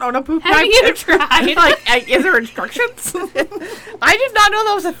don't own a poop Have knife. you tried? Like, is there instructions? I did not know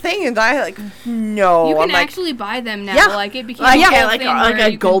that was a thing, and I no. You can I'm like, actually buy them now. Yeah. Like it became yeah, a whole like thing where a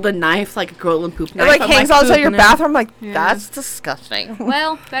you can- golden knife, like a golden poop it knife. like I'm hangs like, outside your pooping it. bathroom. I'm like, Yeah. that's disgusting.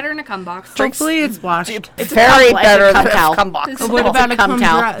 Well, better in a cum box. Hopefully it's washed. It's Very a cum- better it's a cum than towel. a cum box. What about a cum cum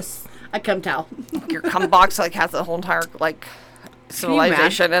towel. dress? A cum towel. Your cum box like has the whole entire like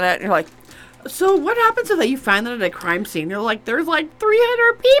civilization in it. And you're like, So what happens if you find that at a crime scene? You're like, there's like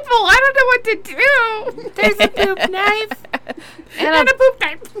 300 people. I don't know what to do. There's a poop knife and a poop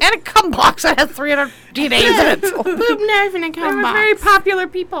knife. and a cum box that has 300 DNAs in it. Poop knife and a They cum were box. very popular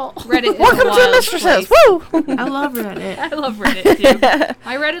people. Reddit is a Welcome to wild Mistresses. place. Woo! I love Reddit. I love Reddit too.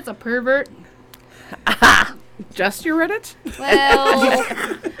 My Reddit's a pervert. Just your Reddit? Well,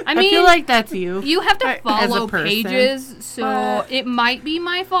 I mean, I feel like that's you. you have to as a follow person. pages, so it might be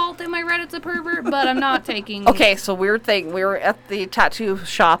my fault that my Reddit's a pervert, but I'm not taking. Okay, so weird thing. We were at the tattoo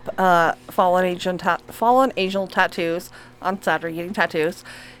shop, Fallen Angel Tattoos, on Saturday getting tattoos,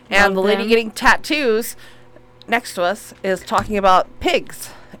 and Love the lady them. getting tattoos next to us is talking about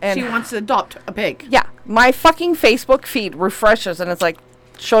pigs. And She wants to adopt a pig. yeah, my fucking Facebook feed refreshes and it's like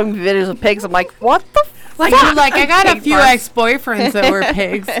showing me videos of pigs. I'm like, what the Like, fuck? you're like, I got a Pig few farts. ex-boyfriends that were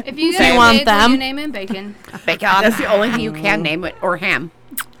pigs. If you So get you a want pig, will them? you name him Bacon? Bacon. That's the only thing you can name it, or ham.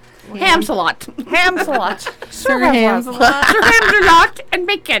 Ham's a lot. Ham's a lot. Sir Ham's a lot. Sir Ham's a lot, and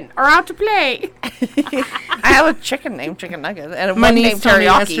bacon are out to play. I have a chicken named Chicken Nugget and My one niece named told me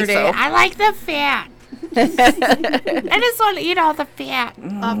Teriyaki. yesterday, So. I like the fat. I just want to eat all the fat.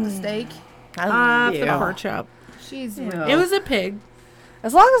 Off the steak. The Yeah. pork chop. She's It was a pig.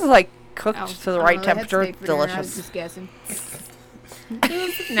 As long as it's like cooked Oh, to the I right don't know, they had temperature, steak for dinner, I was delicious. just guessing.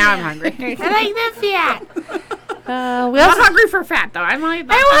 Now I'm hungry. I like the fat. We I'm also not hungry for fat, though. I'm like,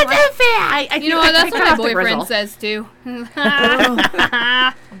 I want the fat. You know what? That's what my boyfriend says too.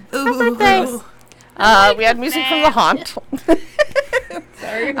 we had music from The Haunt.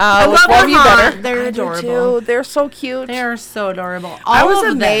 Sorry. I with love Love You the Better. Haunt. They're I do adorable. too. They're so cute. They are so adorable. I All was of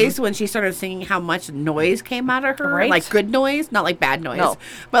them. amazed when she started singing how much noise came out of her. Right? Like good noise, not like bad noise. No.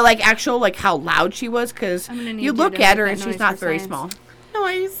 But like actual, like how loud she was. Because I'm gonna need you you look to at make her that and she's noise not for very science. small.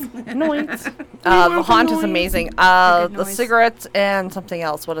 Noise. Noise. The Haunt is noise. amazing. Good The noise. cigarettes and something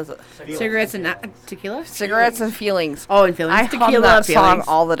else. What is it? Cigarettes and tequila? Cigarettes and Feelings. Oh, and feelings. I hum Tequila that song feelings.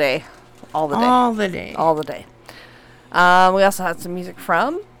 all the day. All the day. All the day. All the day. We also had some music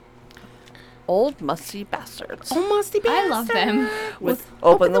from Old Musty Bastards. Oh, musty I love them. With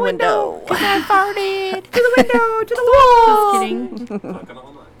Open the Window. I farted. To the window, to the wall. Just kidding.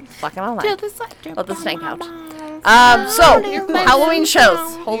 Fucking all To night. the side. Of the stank out. So, Halloween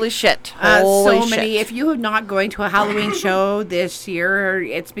shows. Holy shit. Holy So shit. many. If you're not going to a Halloween show this year,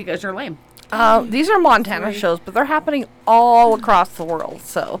 it's because you're lame. These are Montana shows, but they're happening all across the world.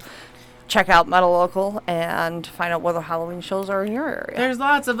 So check out Metal Local and find out what the Halloween shows are in your area. There's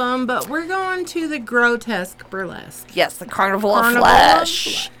lots of them, but we're going to the Grotesque Burlesque. Yes, the Carnival of Carnival of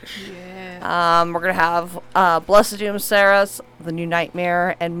Flesh. Yeah. We're going to have Blessed Doom Sarah's, The New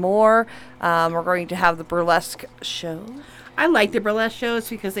Nightmare, and more. We're going to have the Burlesque show. I like the burlesque shows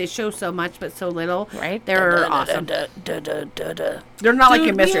because they show so much but so little. Right? They're awesome. They're not like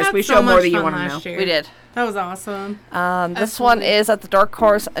your mistress. We so show more much than you fun want to know. last year. We did. That was awesome. This one is at the Dark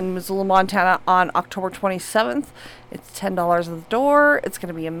Horse in Missoula, Montana on October 27th. It's $10 at the door. It's going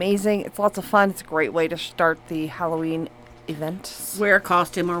to be amazing. It's lots of fun. It's a great way to start the Halloween event. Wear a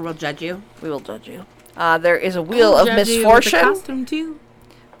costume or we'll judge you. We will judge you. There is a Wheel of Judge you with the Misfortune. costume too.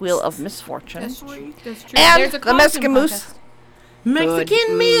 Wheel of Misfortune. That's true. And There's a the Mexican costume Moose. contest.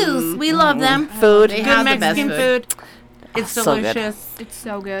 Mexican Mousse. We love them. Food. They Good have the Mexican best food. It's So good. delicious. It's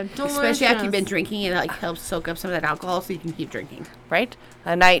so good. Especially after you've been drinking, it like helps soak up some of that alcohol so you can keep drinking. Right?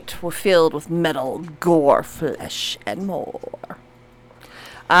 A night filled with metal, gore, flesh, and more.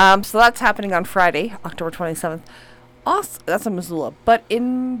 So that's happening on Friday, October 27th. Also, that's in Missoula. But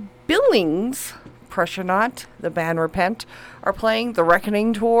in Billings, Pressure Not, the band Repent, are playing the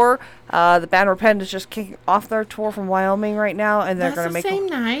Reckoning Tour. The band Repent is just kicking off their tour from Wyoming right now, and they're That's going to the make same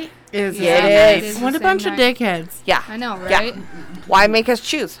night. Yeah, it is. What a bunch of dickheads. Yeah. I know, Yeah. right? Why make us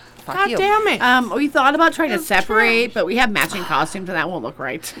choose? Fuck God you. damn it. We thought about trying to separate, but we have matching costumes and that won't look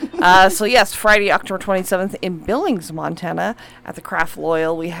right. So yes, Friday, October 27th in Billings, Montana, at the Craft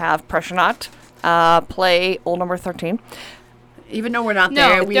Loyal, we have Pressure Not play Old Number 13. Even though we're not No,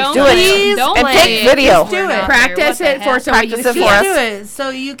 there, we don't do play it. Don't And play take it. video. Do it. practice it for so Practice you it see for it. us. Do it so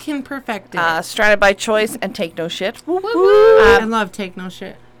you can perfect it. Stranded by Choice and Take No Shit. I love Take No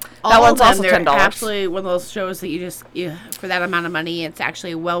Shit. That All one's of them, also they're $10. Absolutely one of those shows that you for that amount of money, it's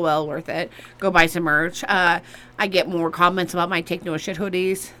actually well worth it. Go buy some merch. I get more comments about my Take No Shit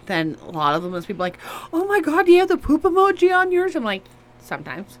hoodies than a lot of them. Is people like, oh my god, do you have the poop emoji on yours? I'm like,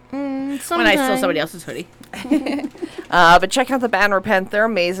 sometimes. When I steal somebody else's hoodie. But check out the band Repent. They're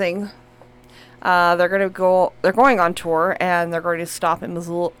amazing. They're going on tour, and they're going to stop in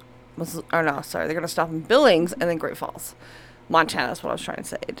Missoula. They're going to stop in Billings and then Great Falls. Montana is what I was trying to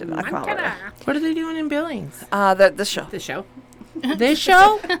say. It did not come out right. What are they doing in Billings? This show. The show. This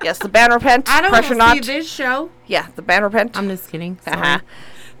show? Yes, the band Repent. I don't Pressure want to Not. see this show. Yeah, the band Repent. I'm just kidding. Uh-huh.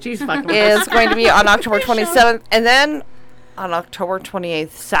 Jeez, fucking is going to be on October 27th, and then on October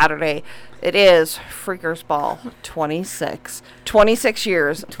 28th, Saturday, it is Freakers Ball 26. 26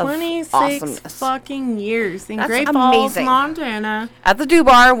 years 26 of awesomeness. fucking years in That's Great Falls, amazing. Montana. At the Do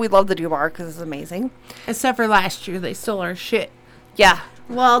Bar, we love the Do Bar because it's amazing. Except for last year, they stole our shit. Yeah.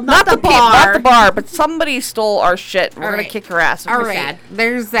 Well, not the bar. bar. Not the bar, but somebody stole our shit. We're going right. to kick your ass. All We're right, sad.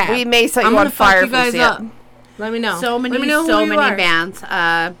 there's that. We may set I'm you on gonna fuck fire you if we guys see up. it. Let me know. So Let me know who you are. bands.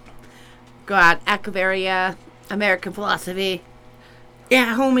 Go out, Acaveria, American Philosophy.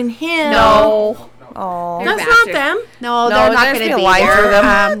 Yeah, Home and Him. No. Oh. They're That's bastard. not them. No, No, they're not there's going been to a be line there. through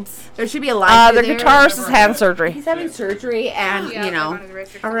them. There should be a line. The through guitarist there. is hand surgery. He's having surgery, and you know,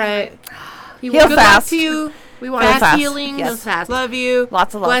 All right. Heal Good luck fast. to you. we want Heal Fast fast. healing. Yes. Fast. Love you.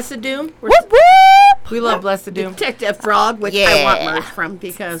 Lots of love. Blessed Doom. Whoop, whoop. We love Blessed Doom. Detective Frog, which I Yeah. want merch from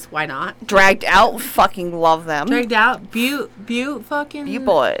because why not? Dragged Out. Fucking love them. Dragged out. Butte fucking. You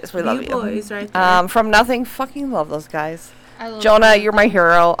boys. We love Butte you. boys right there. From Nothing. Fucking love those guys. I love Jonah, that. you're my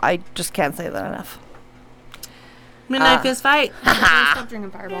hero. I just can't say that enough. Midnight Fist Fight. Stop drinking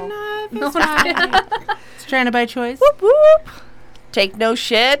Fireball. Midnight Fist Fight. Stranded by Choice. Whoop whoop. Take No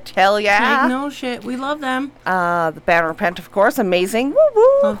Shit. Hell yeah. Take no shit. We love them. The band Repent, of course. Amazing. Woo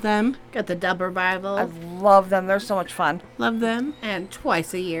woo. Love them. Got the Dub Revival, I love them. They're so much fun. Love them. and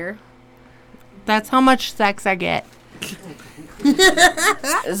twice a year. That's how much sex I get.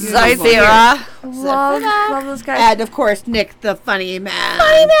 Zayzira. Love those guys. And of course, Nick, the funny man.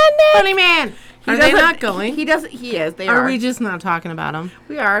 Funny man. Are they not going? He doesn't. He is. They Or are. are we just not talking about them?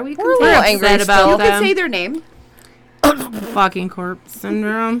 We are. We can We're a say little it. angry upset about still. You can them. say their name. Fucking corpse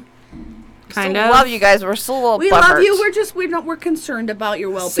syndrome. Kind Still of. love you guys. We're still a little We butthurt. love you. We're concerned about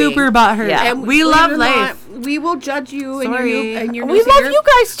your well-being. Super butthurt. Yeah. And we believe love it or life. not, we will judge you and your Sorry. new and your new We love singer. you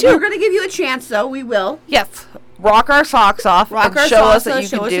guys too. We're gonna give you a chance, though. We will. Yes. Rock our socks off Rock and our show us salsa, that you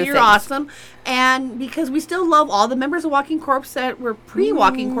show can us do that you're things. awesome. And because we still love all the members of Walking Corpse that were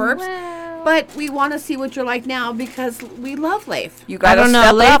pre-Walking Corpse, but we want to see what you're like now because we love Leif. You I gotta don't know.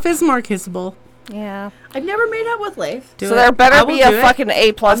 step Leif up. is more kissable. Yeah. I've never made out with Leif. Do So it. there I better will be a do it. fucking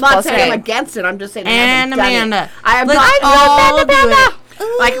A++ I'm not saying I'm game. against it. I'm just saying I And haven't done Amanda. it. I have Let's not. all do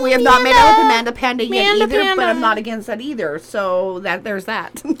it. Like we have not made out with Amanda Panda yet Amanda either, but Panda. I'm not against that either. So there's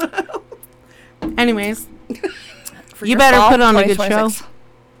that. Anyways, For you your better fall, put on a good 2026. show.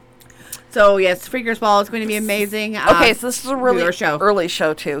 So yes, Freakers Ball is going to be amazing. Okay, so this is a really our show. early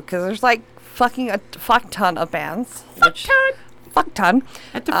show too, because there's like a fuck ton of bands. Fuck ton.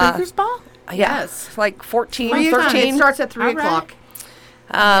 At the Freakers Ball? Yes. It's like 14, It 13. starts at 3 All right. o'clock.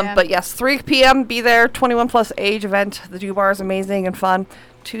 But yes, 3 p.m. Be there. 21 plus age event. The Do Bar is amazing and fun.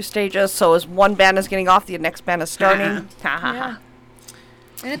 2 stages. So as one band is getting off, the next band is starting. Yeah.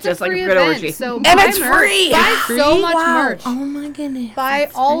 And it's Just a like a free good event, orgy. so And buy it's merch. free! Buy so much Wow. merch. Oh my goodness. Buy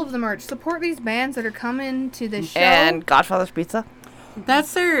all of the merch. Support these bands that are coming to the show. And Godfather's Pizza.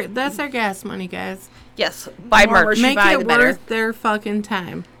 That's their gas money, guys. Yes, buy More merch. merch. Make buy, it the better. worth their fucking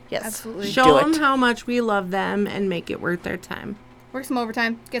time. Yes. Absolutely. Show Do them it. how much we love them and make it worth their time. Work some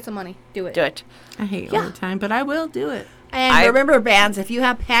overtime. Get some money. Do it. Do it. I hate overtime, but I will do it. And remember, bands, if you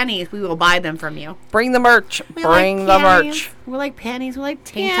have panties, we will buy them from you. Bring the merch. We Bring like the panties. merch. We like panties. We like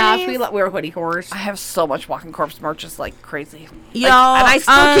tank tops. We're hoodie whores. I have so much Walking Corpse merch. It's like crazy. Yo, and I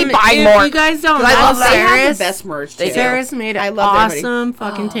still keep buying if more. you guys don't know, I love that. They have Sarah's, the best merch. They too. Sarah's made an I love that hoodie. awesome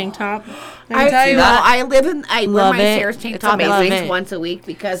fucking tank top. I tell you know. what. I wear Love my it. Sarah's tank It's top amazing. at Love least it. once a week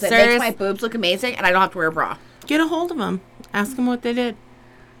because it Sarah's- makes my boobs look amazing and I don't have to wear a bra. Get a hold of them. Ask them what they did.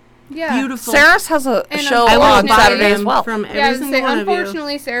 Yeah. Beautiful. Sarah's has a And show I will on unfortunately- Saturday as them well. from Yeah, I every was gonna single say, one of you.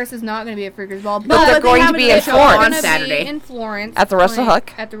 unfortunately, Sarah's is not going to be at Freakers Ball, But they're they going have to it be at in the show Florence. on Gonna be Saturday. in Florence At the Rustic playing Hut.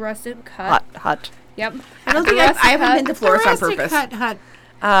 At the Rustic Hut. Hut. Yep. I don't At think the I Rustic haven't Hut. been to Florence on Jurassic purpose. Hut.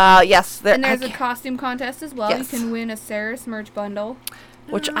 Yes. There, And there's I a ca- costume contest as well. Yes. You can win a Sarah's merch bundle.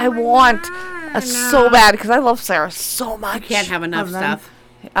 which I want so bad because I love Sarah so much. Can't have enough Love them.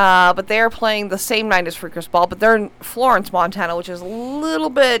 stuff. But they are playing the same night as Freakers Ball, but they're in Florence, Montana, which is a little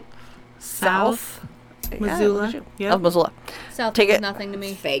bit south. Missoula. Yep. Of Missoula. South Take is it. nothing to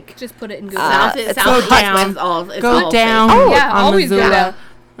me. Fake. Just put it in Google. South it's South go is down. when it's Go all down. fake. Oh, yeah, on always go Missoula.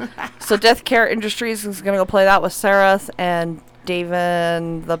 down. So Death Care Industries is going to go play that with Sarah and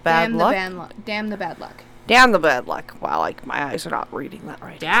David the Bad Damn Luck. the bad luck. Damn the bad luck. Damn the Bad Luck. Wow, like my eyes are not reading that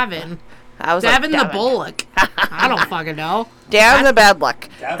right. Davin. I was like, Davin the Davin. Bullock. I don't fucking know. Damn the Bad Luck.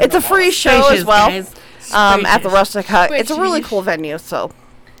 It's a free show Spacious, as well. guys. At the Spacious. Rustic Hut. It's a really Spacious. cool venue, so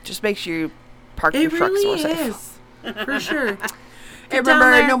just make sure you park your It truck really somewhere safe. is. For sure. And down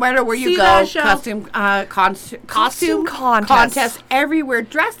remember, there, no matter where see you go, that show. costume Costume contest. contests everywhere.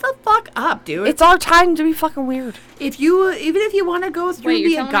 Dress the fuck up, dude. It's our time to be fucking weird. Even if you want to go through Wait,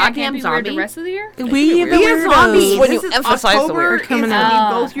 be you're a telling me I can't goddamn be weird zombie. the rest of the year? We Be the a zombie. weirdos. When This you is emphasize the October weird. is Coming when out.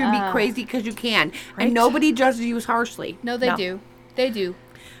 you go through and be crazy because you can, and nobody judges you as harshly. No, they No. do. They do.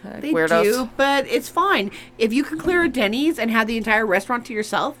 They Weirdos. do, but it's fine. If you can clear a Denny's and have the entire restaurant to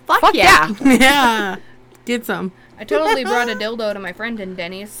yourself, fuck Fuck yeah. Yeah. Get some. I totally brought a dildo to my friend in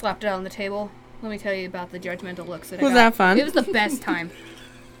Denny's, slapped it on the table. Let me tell you about the judgmental looks that I Was got. that fun? It was the best time.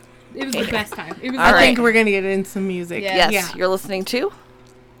 It was the best time. It was All I right. think we're going to get into some music. Yeah. Yes, Yeah. you're listening to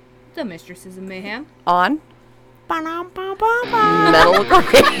the Mistresses of Mayhem. On Ba-dum-ba-ba-ba. Metal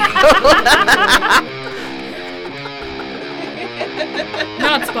Radio.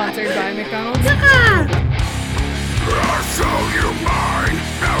 Not sponsored by McDonald's. I show you mine,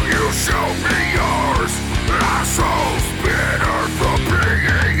 now you show me yours. Assholes bitter for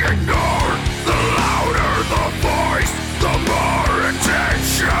being ignored. The louder the voice, the more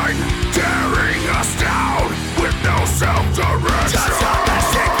attention. Tearing us down with no self-direction. Just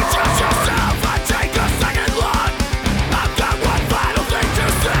yourself, I take a second look. I've got one final thing to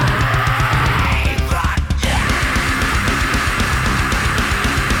say. Fuck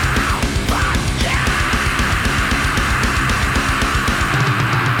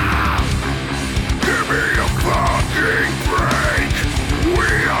Give me a fucking break. We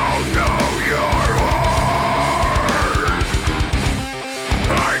all know you're hard.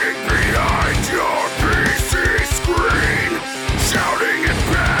 Hiding behind your PC screen, shouting in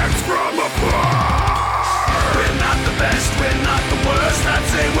bags from afar. We're not the best, we're not the worst. I'd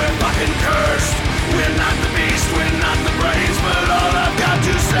say we're fucking cursed. We're not the beast, we're not the brains, but all I've got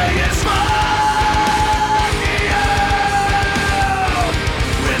to say is fuck you.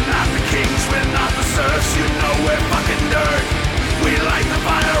 We're not the kings, we're not the serfs, you know we're fucking dirt. We light the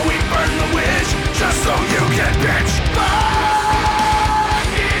fire, we burn the witch, just so you can bitch. Fuck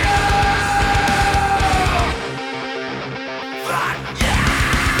you. Fuck you.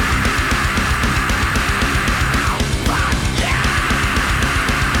 Fuck you.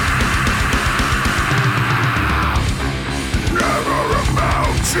 Never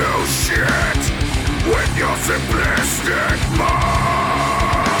amount to shit with your simplistic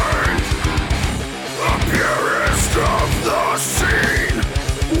mind. A purist of the scene,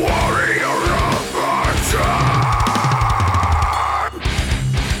 warrior of our time.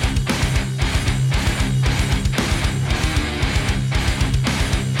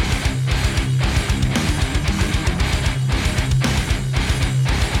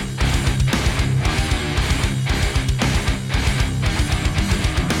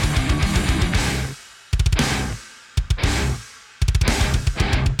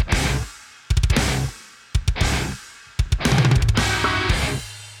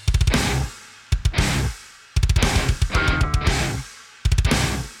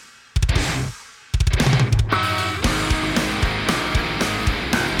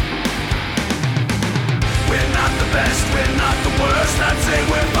 best, we're not the worst. I'd say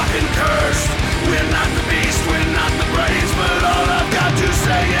we're fucking cursed. We're not the beast, we're not the brains, but all I've got to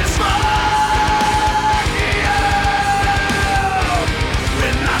say is fuck you.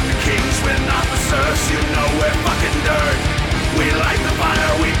 We're not the kings, we're not the serfs, you know we're fucking dirt. We light the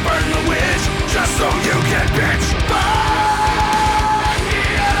fire, we burn the witch, just so you can bitch. Fuck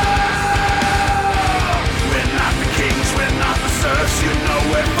you. We're not the kings, we're not the serfs, you know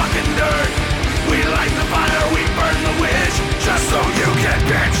we're fucking dirt. We light the fire, we burn the witch, just so you can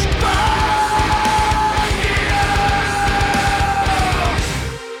bitch. Fuck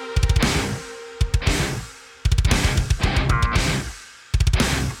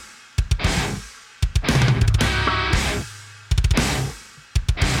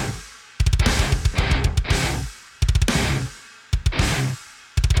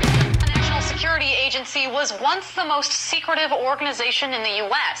Agency was once the most secretive organization in the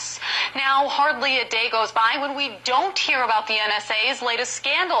U.S. Now, hardly a day goes by when we don't hear about the NSA's latest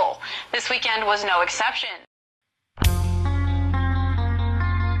scandal. This weekend was no exception.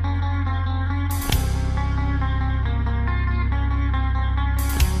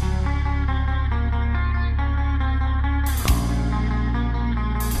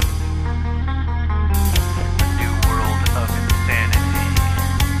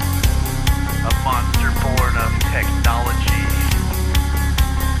 Monster born of technology.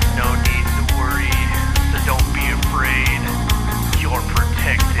 No need to worry, so don't be afraid. You're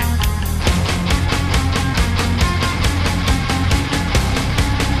protected.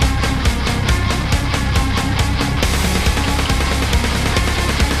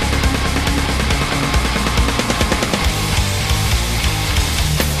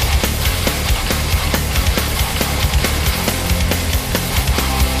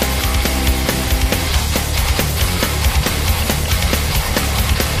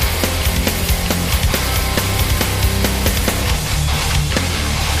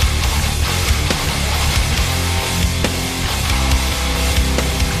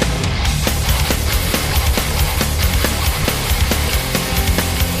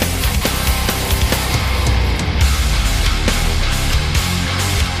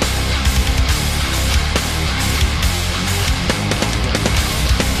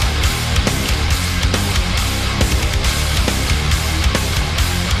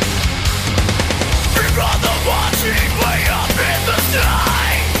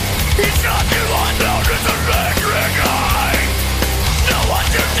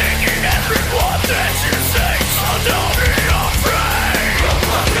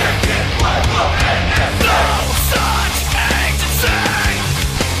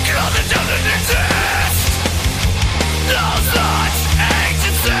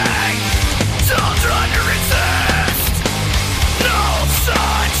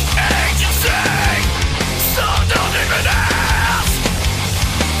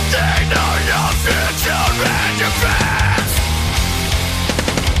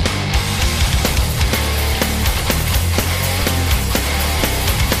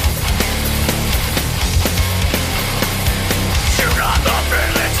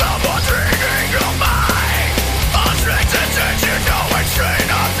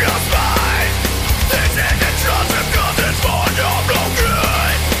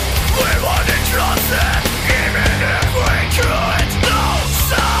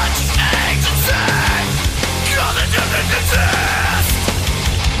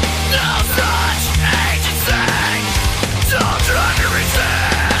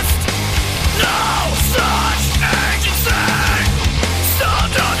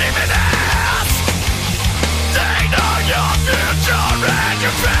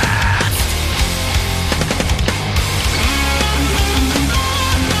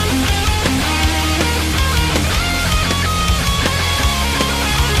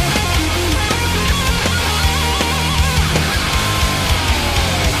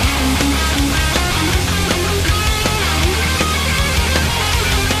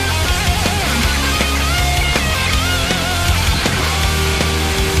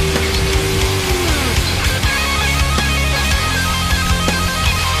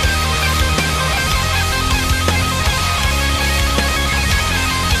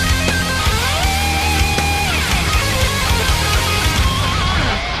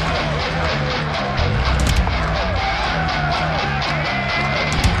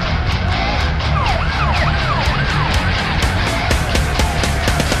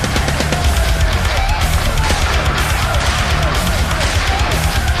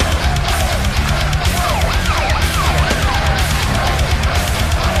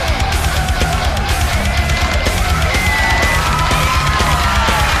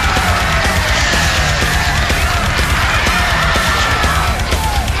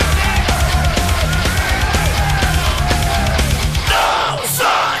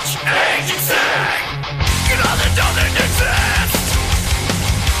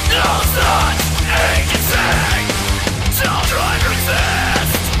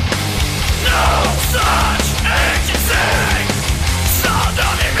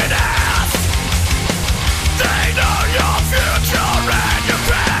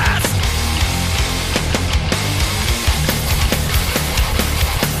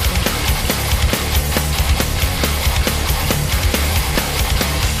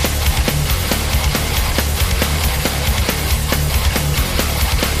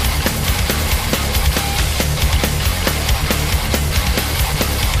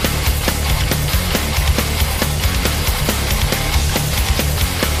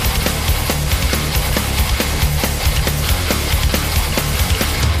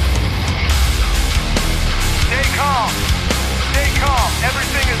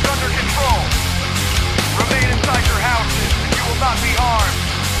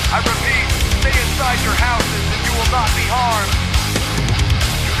 I repeat, stay inside your houses and you will not be harmed.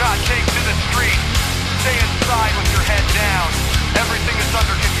 Do not take to the streets. Stay inside with your head down. Everything is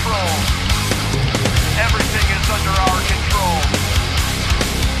under control. Everything is under our control.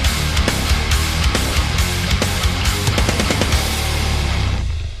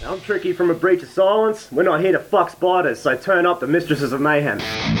 I'm Tricky from A Breach of Silence. We're not here to fuck spiders, so turn up the Mistresses of Mayhem.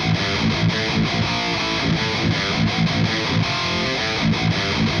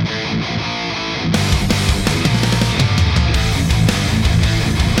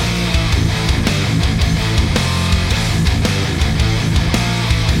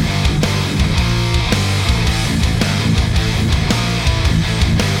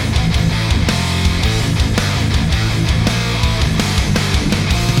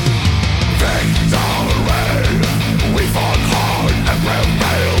 We fought hard and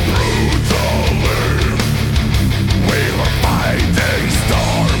prevailed.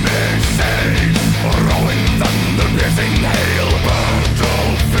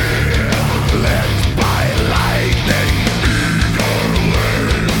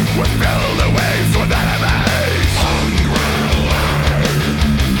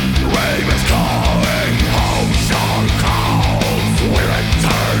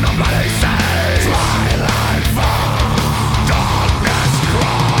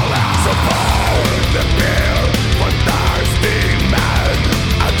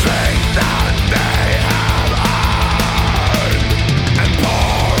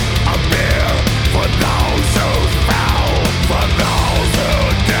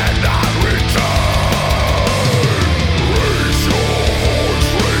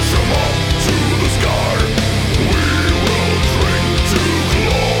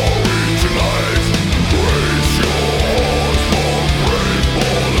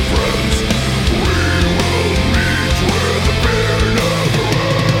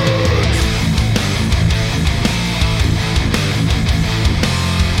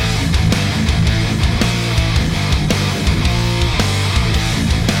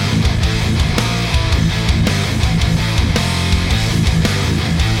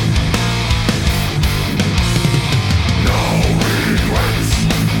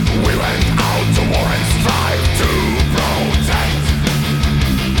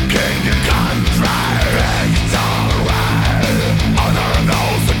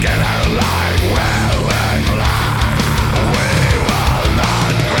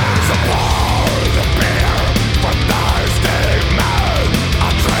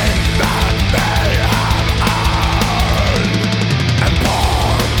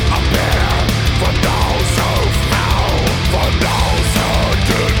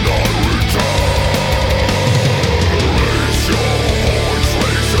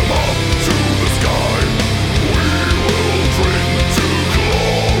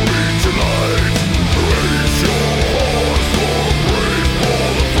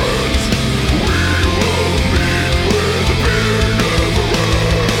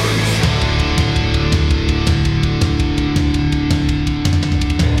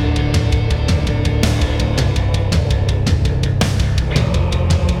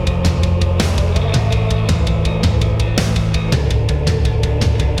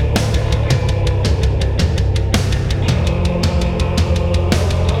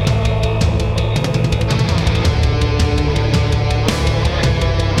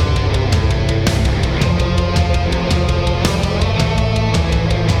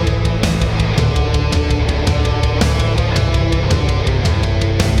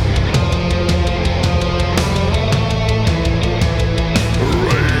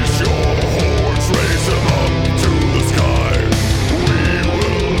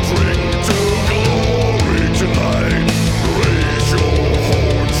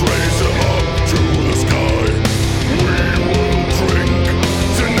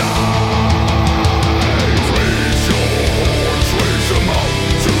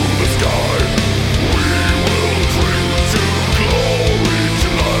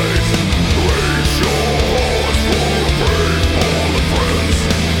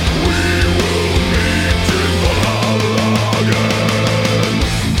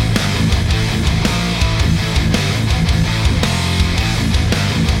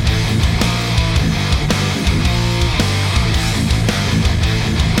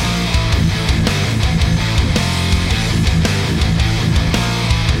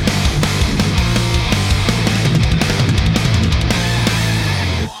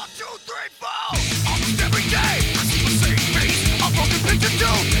 thing to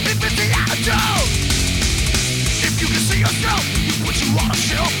do if it's the attitude. If you can see yourself, you put you on a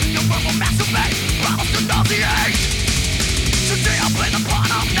shelf. Your verbal masturbate, bottles to nauseate. Today I play the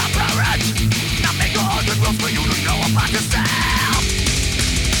part of not parent. Not make 100 rules for you to know about yourself.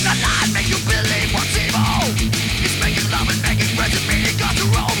 The lie make you believe what's evil. It's making love and making friends and meaning God's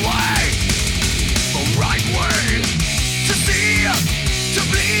your own way. The right way to see, to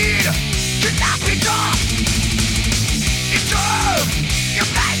bleed, cannot be done. In turn, you're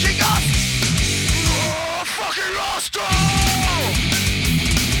making us fucking lost.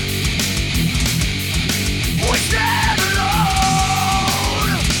 We stand alone.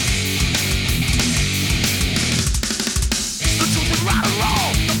 The truth is right or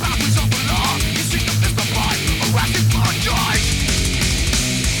wrong, the boundaries of the law. You seem to miss the point, arrested for a choice.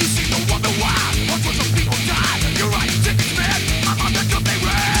 You seem to wonder why hundreds of people died. You're writing tickets, man, I'm on the job they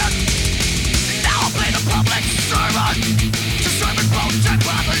ran. Now I play the public servant to serve and protect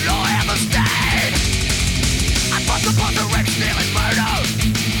by the law and the state. I bust upon the rape, stealing murder,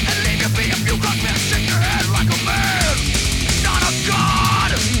 and leave you be if you got me, shake your head like a man. Not a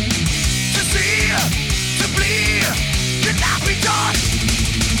god. To see, to bleed, cannot be done.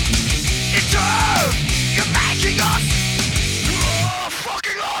 In turn, you're making us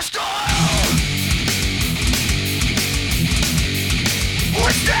fucking hostile.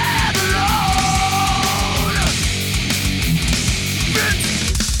 We stand alone.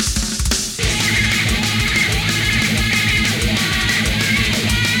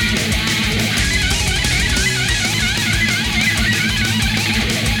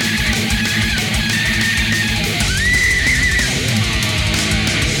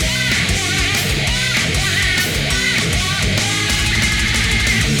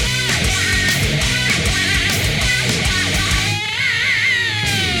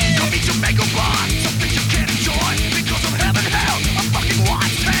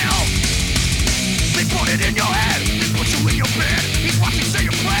 In your head, they put you in your bed. He's watching, say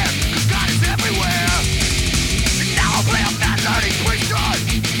your plan, cause God is everywhere. And now I play a man learning priesthood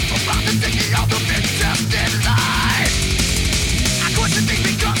about the thinking of the mid-destined life. I question things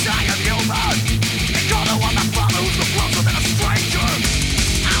because I am human, and call the one that follow who's the closer than a stranger.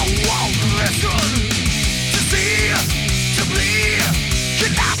 I won't listen. To see, to bleed,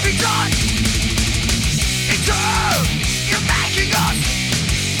 cannot be done. In turn, you're making us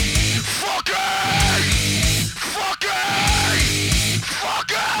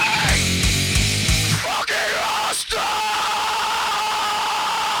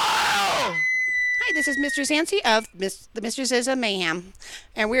Hi, this is Mistress Nancy of the Mistresses of Mayhem,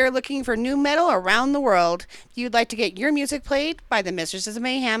 and we are looking for new metal around the world. If you'd like to get your music played by the Mistresses of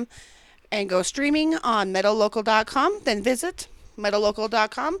Mayhem and go streaming on metallocal.com, then visit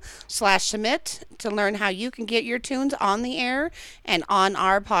metallocal.com/submit to learn how you can get your tunes on the air and on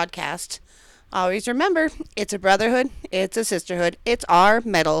our podcast. Always remember, it's a brotherhood, it's a sisterhood, it's our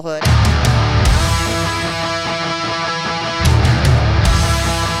metalhood.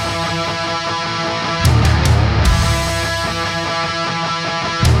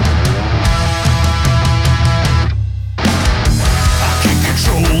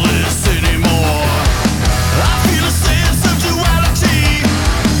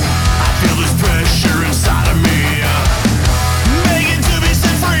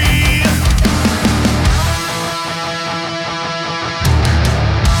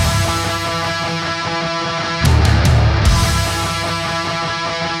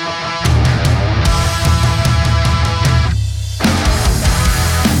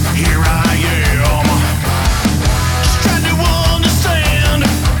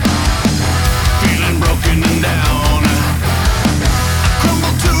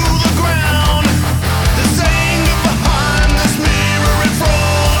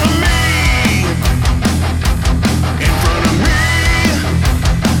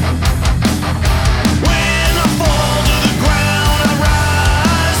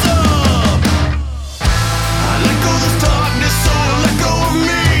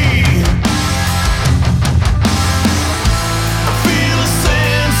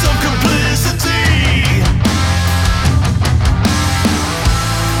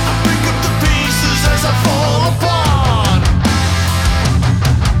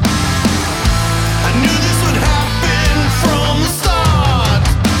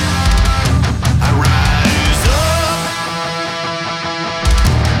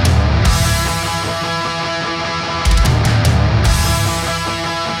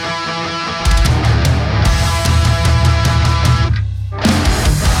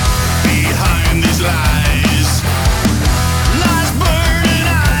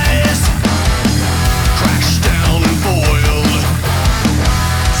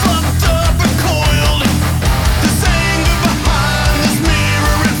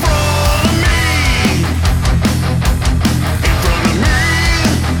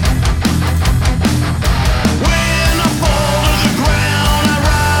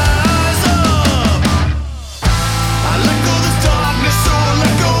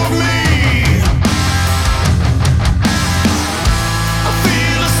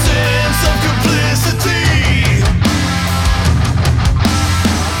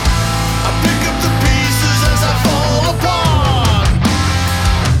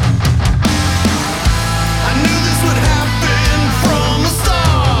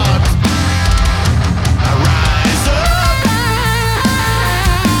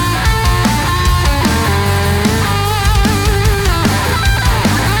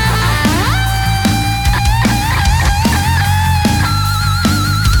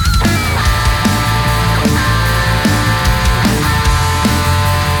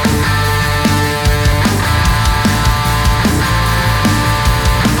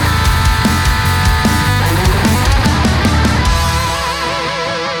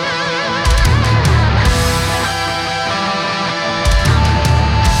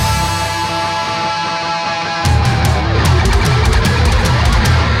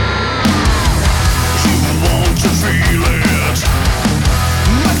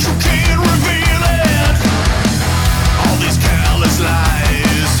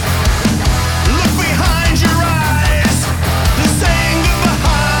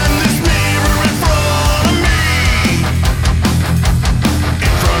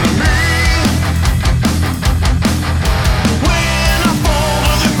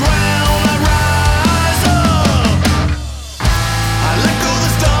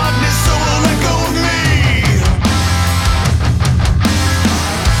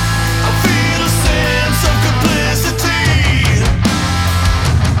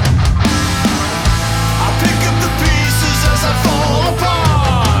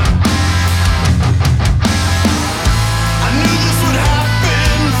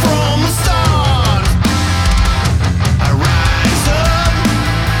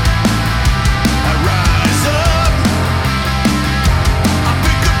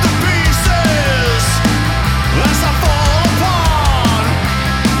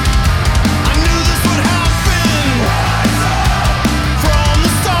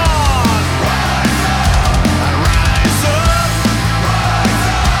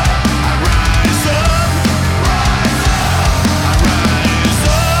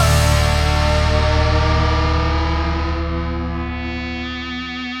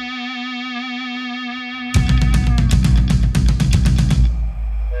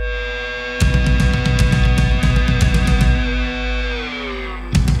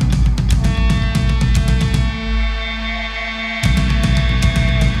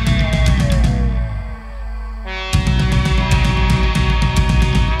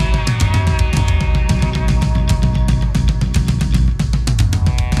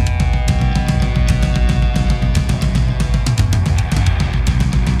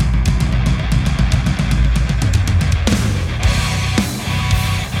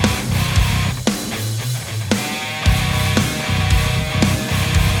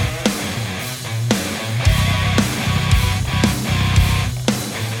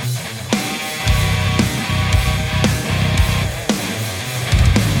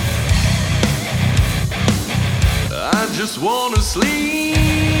 just wanna sleep.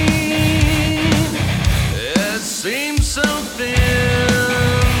 It seems so thin.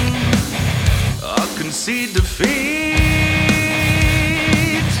 I concede defeat.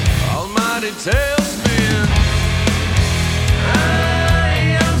 Almighty tailspin.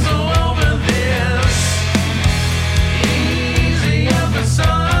 I am so over this. Easy as the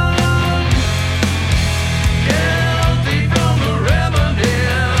sun. Guilty from the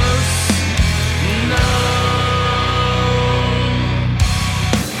reminisce. No.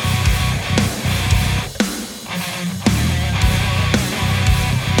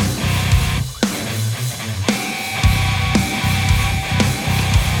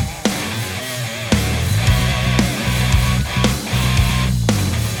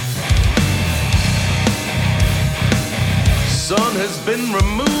 Sun has been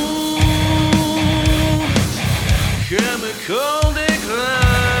removed. Chemical decline.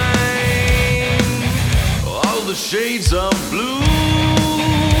 All the shades of blue.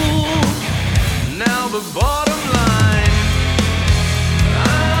 Now the bottom line.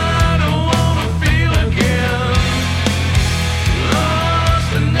 I don't wanna feel again.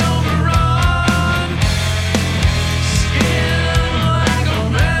 Lost and overrun. Skin like a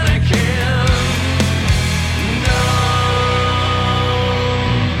mannequin. No.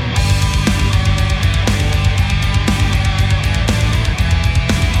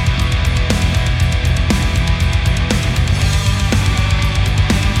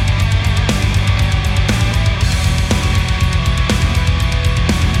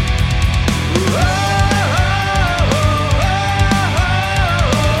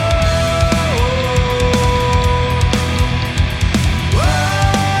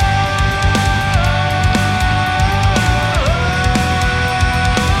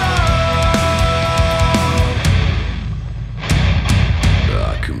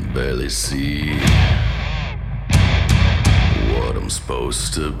 I can barely see what I'm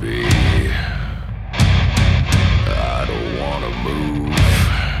supposed to be. I don't wanna move.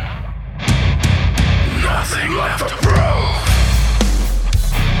 Nothing left to prove.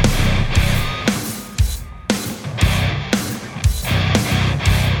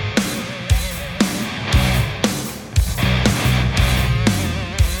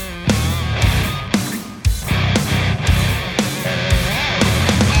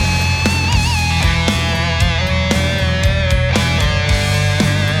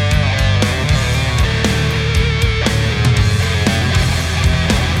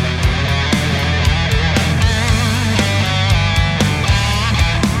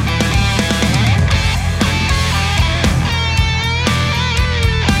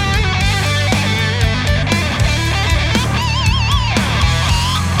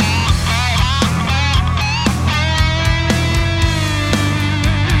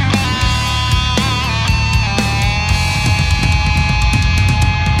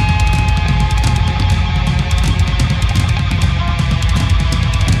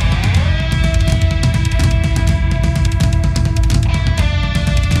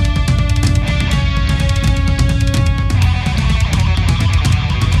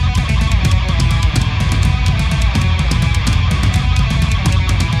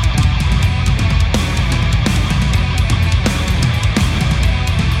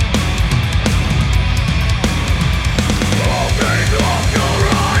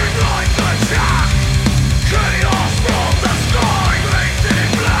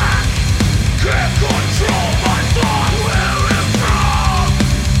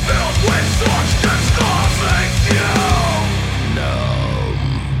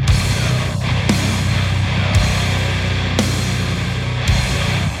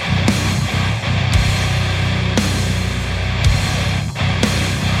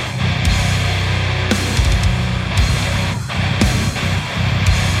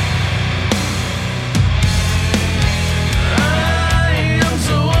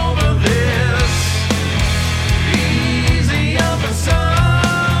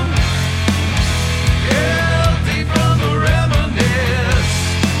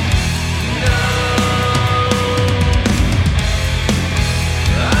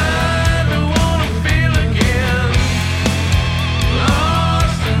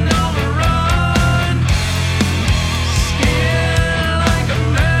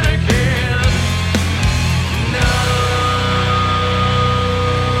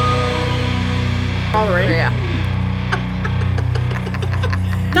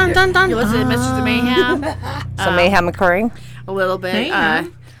 Dun, dun, dun. You listen to Mistresses of Mayhem. Some mayhem occurring. A little bit.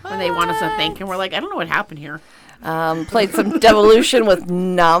 Mayhem. When they want us to think, and we're like, I don't know what happened here. Played some Devolution with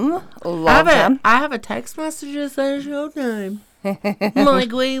Numb. Love them. I have a text message that says showtime. I'm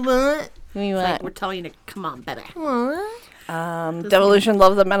like, wait, what? We It's like went. we're telling you to come on, baby. Devolution,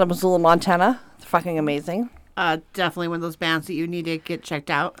 love them out of Missoula, Montana. They're fucking amazing. Definitely one of those bands that you need to get checked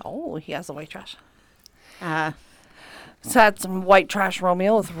out. Oh, he has the white trash. Uh, So I had some White Trash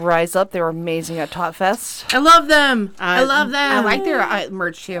Romeo with Rise Up. They were amazing at Tot Fest. I love them. I love them. I like their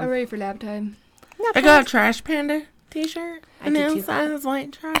merch too. I'm ready for lab time. I got a Trash Panda t-shirt. And did too. inside is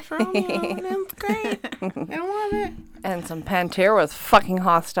White Trash Romeo. And it's great. I love it. And some Pantera with fucking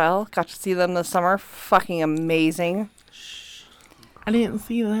Hostile. Got to see them this summer. Fucking amazing. I didn't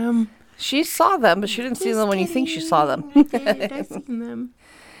see them. She saw them, but she didn't see them when you think she saw them. I seen them.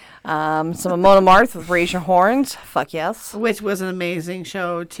 Some Mona Marth with Raise Your Horns. Fuck yes. Which was an amazing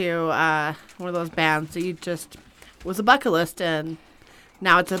show too. One of those bands that you just was a bucket list, and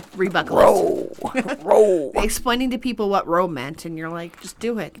now it's a re-bucket list. Roll. Explaining to people what row meant, and you're like, just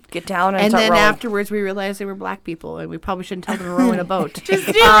do it. Get down and And start then rolling. afterwards, we realized they were black people, and we probably shouldn't tell them to row in a boat. Just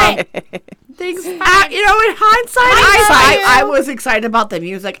do it. Things, in hindsight, I was excited about the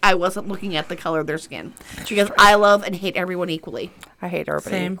music. I wasn't looking at the color of their skin because I love and hate everyone equally. I hate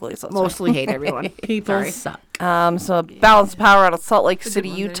everybody Same. equally. So it's Mostly hate everyone. People Sorry. suck. fine. So Balance Power out of Salt Lake City,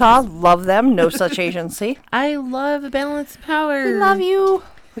 Utah. Love them. No Such Agency. I love Balanced Power. We love you.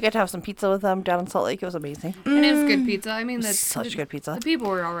 We got to have some pizza with them down in Salt Lake. It was amazing. And it was good pizza. I mean, Such good pizza. The people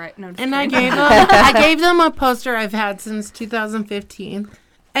were all right. No, just And I kidding. gave them a poster I've had since 2015.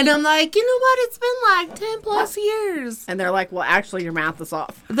 And I'm like, you know what? It's been like 10 plus years. And they're like, well, actually, your math is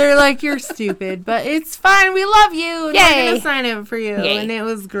off. They're like, you're stupid, but it's fine. We love you. And we're Yay. going to sign it for you. Yay. And it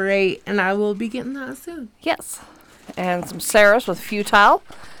was great. And I will be getting that soon. Yes. And some Saris with Futile.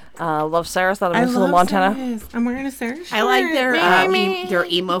 Love Saris out of Missoula, Montana. Saris. I'm wearing a Sarah shirt. I like their Mimi. their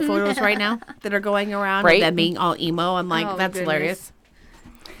emo photos right now that are going around. Right. Of them being all emo. I'm like, Oh, that's goodness.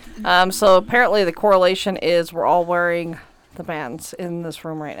 hilarious. So apparently the correlation is we're all wearing the bands in this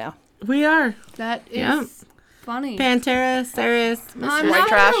room right now. We are. That is Yeah. funny. Pantera, Saris, I'm White not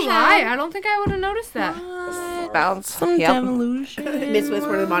Trash. gonna lie. I don't think I would have noticed that. Bounce. some Yep. Devolution. Miss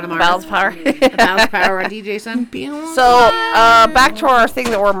Whisper the Monomar. Balance Power. Balance Power on DJ Son. So back to our thing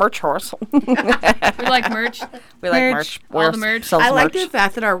that we're merch horse. We like merch. We like Merch. merch. All We're the merch. sells I like merch. the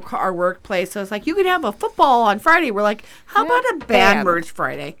fact that our workplace was like, you could have a football on Friday. We're like, how about a band merch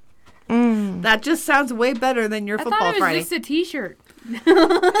Friday? That just sounds way better than your I football thought it was Friday. just a T-shirt.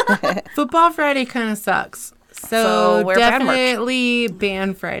 Football Friday kind of sucks. So So wear band merch. definitely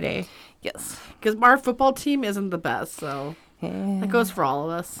Band Friday. Yes. Because our football team isn't the best, so that goes for all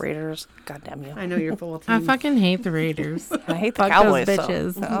of us. Raiders. Goddamn you. I know your football I team. fucking hate the Raiders. I hate the Fuck Cowboys. those so-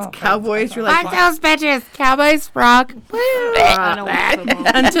 bitches. Oh. Cowboys, you're like, Fuck those bitches. Cowboys rock. I don't watch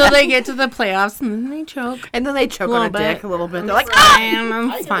football. Until they get to the playoffs and then they choke. and then they choke A on a little bit. dick a little bit. They're like,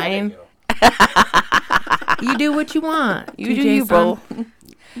 It's fine. You do what you want. You do you, bro.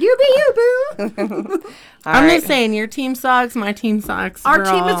 you be you, boo. I'm right. just saying, your team sucks, my team sucks. Our We're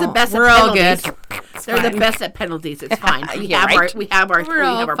team is the all- best at We're all penalties. good. They're the best at penalties. It's fine. We Yeah, have right. we have our We're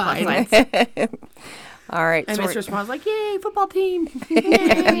all plus fine. signs. All right. And So Mr. Swan's like, yay, football team.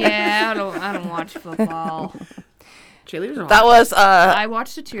 Yeah, I don't watch football. Cheerleaders are that was I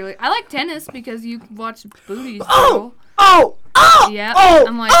watch the cheerleader. I like tennis because you watch booties. Oh! Oh! Oh! Yeah. Oh!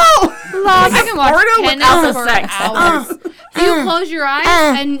 I'm like, Oh! I can watch Porno tennis without the for sex. hours. You close your eyes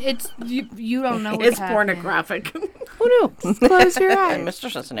and it's you don't know what's It's happening. pornographic. who knew? Close your eyes. And Mr.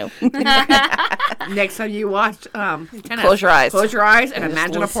 Just knew. Next time you watch tennis, Close your eyes. Close your eyes and And just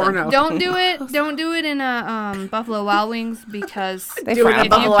imagine a listen. porno. Don't do it. Don't do it in a Buffalo Wild Wings because They Do it frown. at if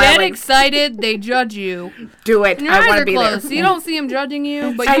Buffalo you Wild get Wings. excited, they judge you. Do it. And your I eyes want are to be closed, so there. you don't see them judging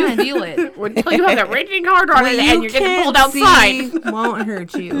you, but you feel it. Until you have that raging hard on What it you and you're getting can't pulled outside. see won't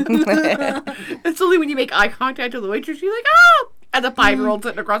hurt you. It's only when you make eye contact with the waitress, you're like, ah! And the 5-year-old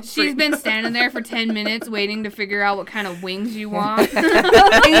sitting across the street. She's been standing there for 10 minutes waiting to figure out what kind of wings you want.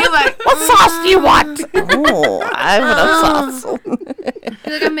 and you're like, what sauce do you want? Oh, I have enough sauce.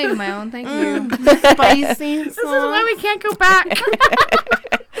 She's like, I'm making my own, thank you. Spicy. This is why we can't go back.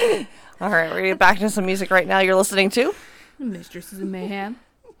 All right, we're gonna get back to some music right now. You're listening to Mistresses of Mayhem.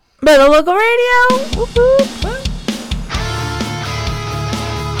 Better Local Radio. Woo-hoo.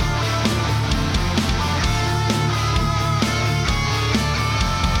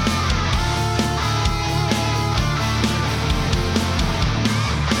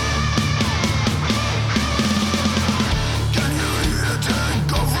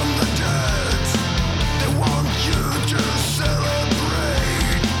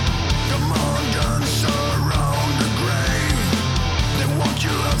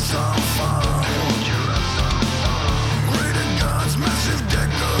 Some fun.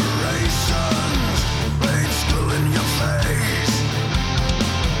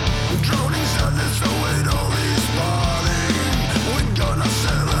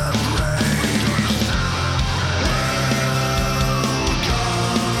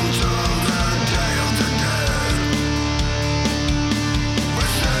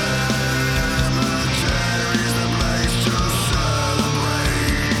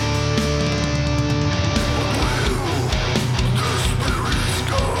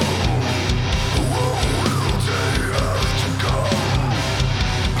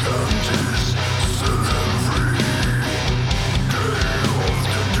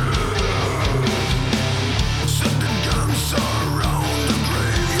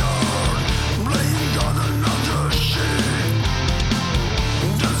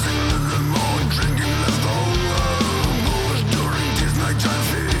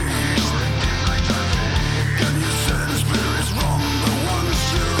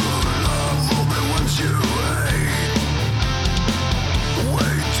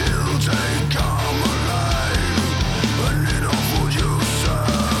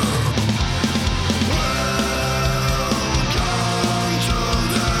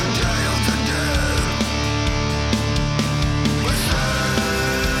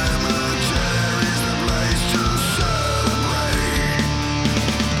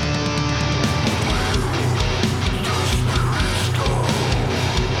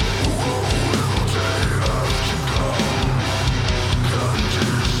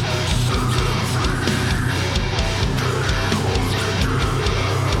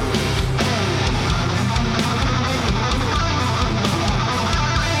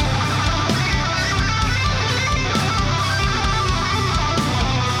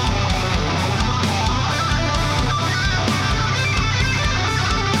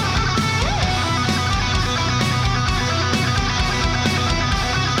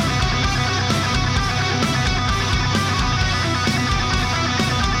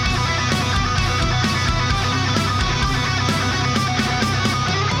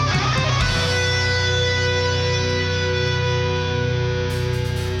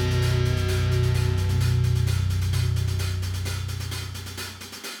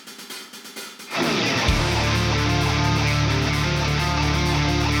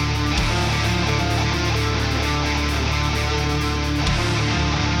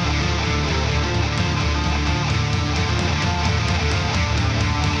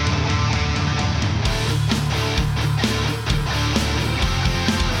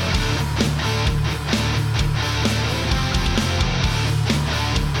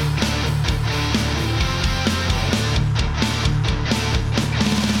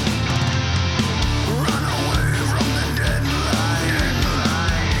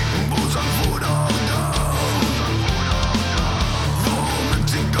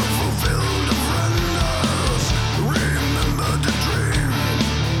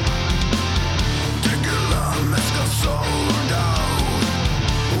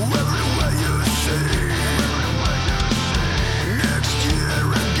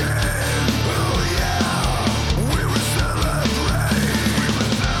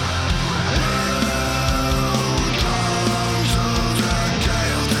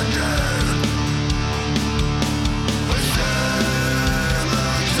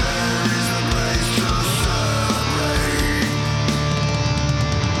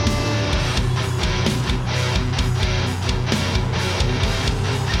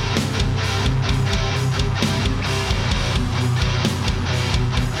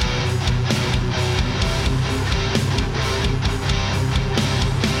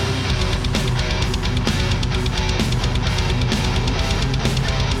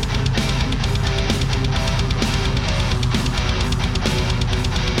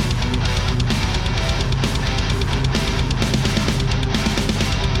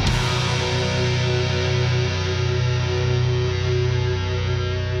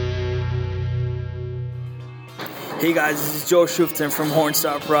 Hey guys, this is Joe Shufton from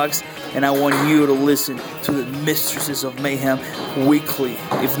Hornstar Products, and I want you to listen to the Mistresses of Mayhem weekly.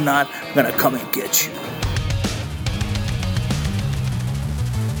 If not, I'm gonna come and get you.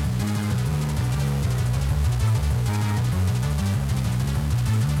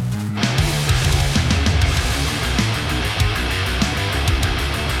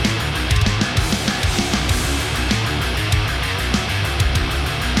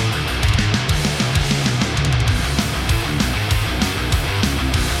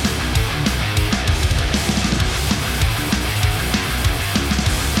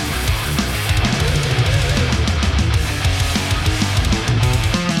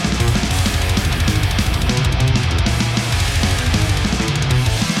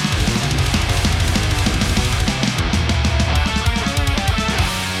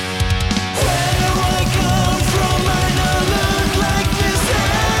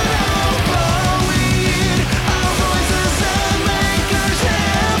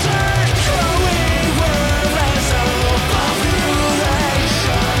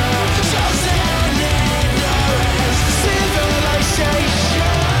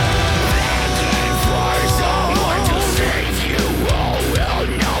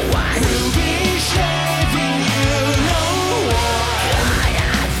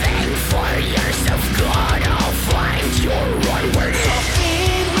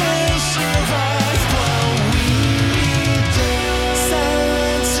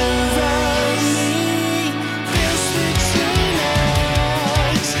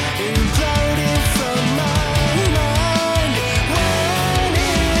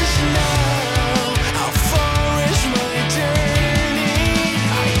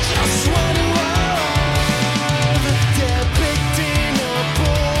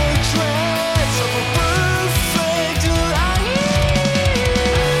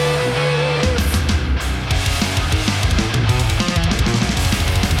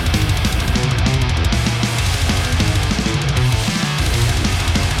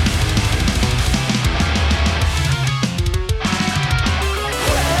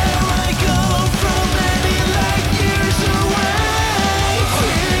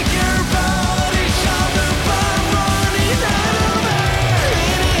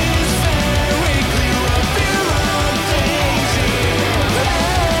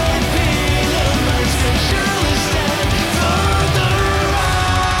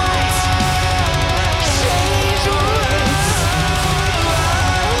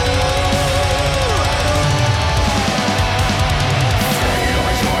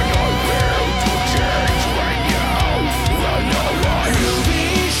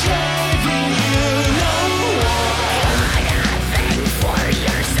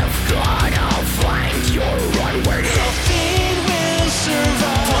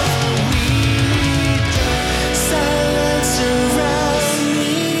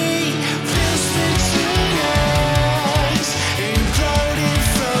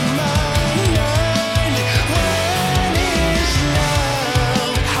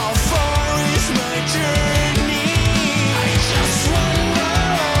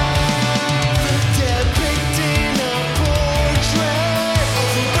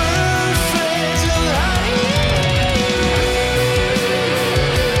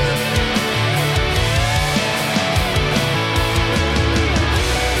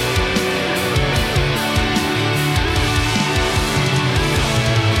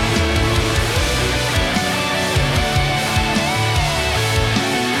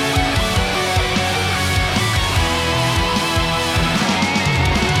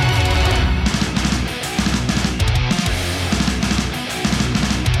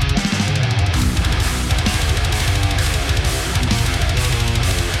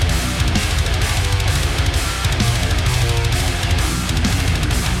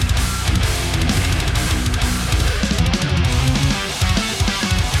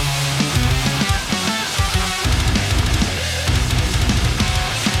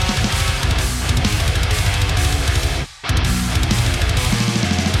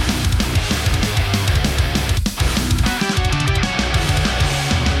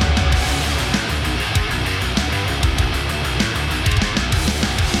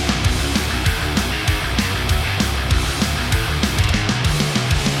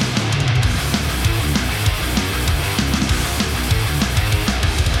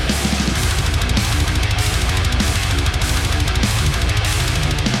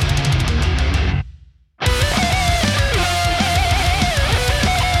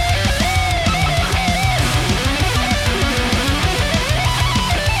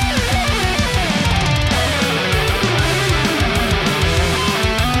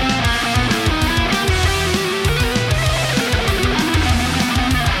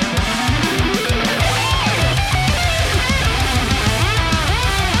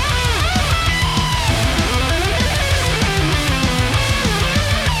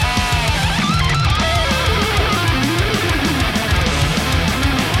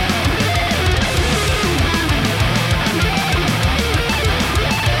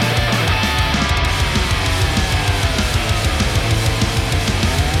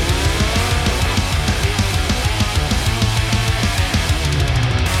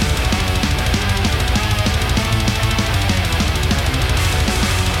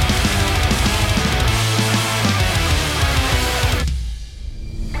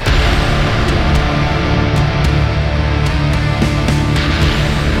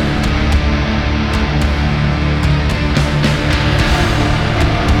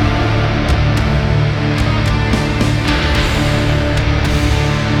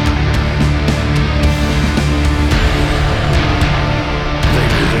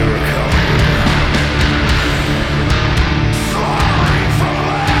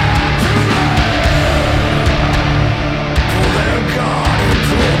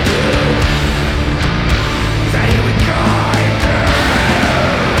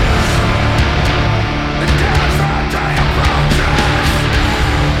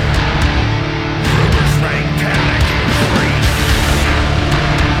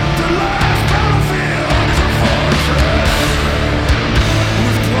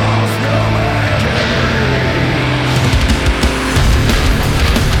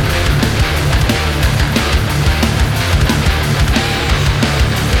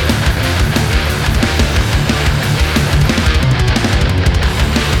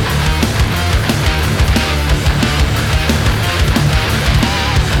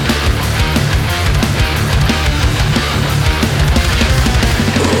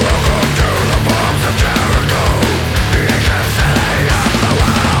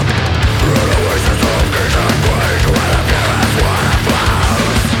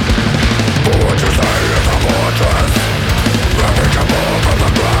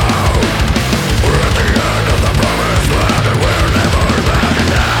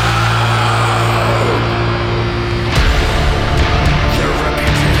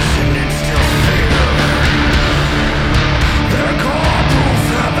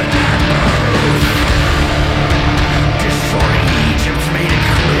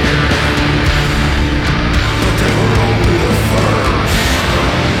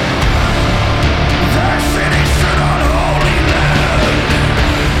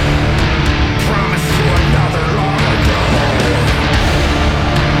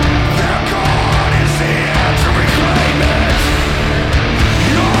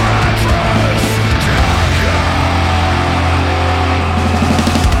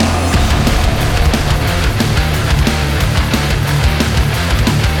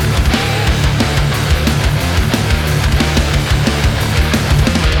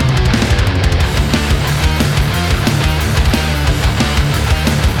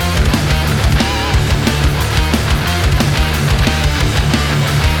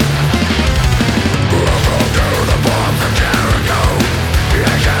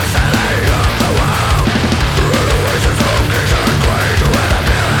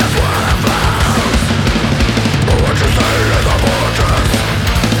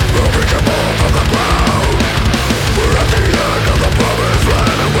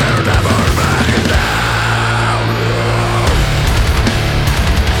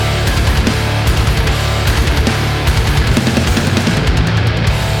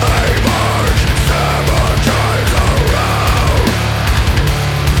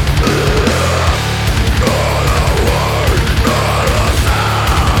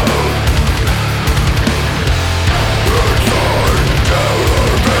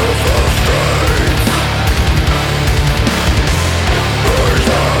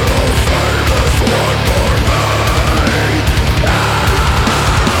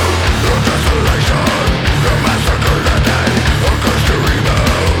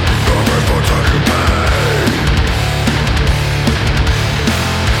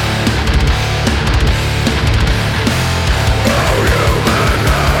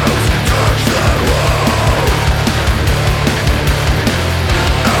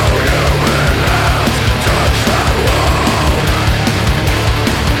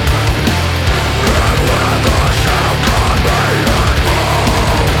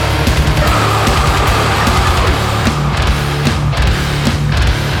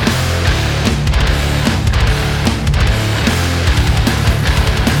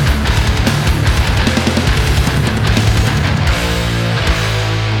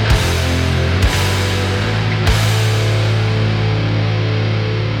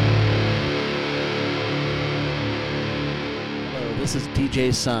 This is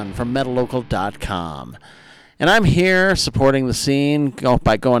DJ Sun from MetalLocal.com. And I'm here supporting the scene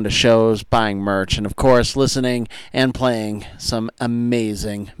by going to shows, buying merch, and of course listening and playing some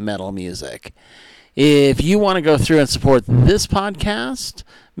amazing metal music. If you want to go through and support this podcast,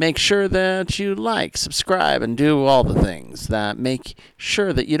 make sure that you like, subscribe, and do all the things that make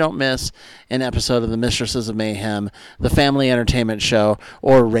sure that you don't miss an episode of the Mistresses of Mayhem, the Family Entertainment Show,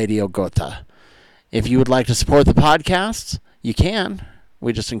 or Radio Gotha. If you would like to support the podcasts, you can.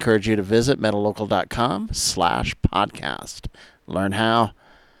 We just encourage you to visit metallocal.com/podcast. Learn how.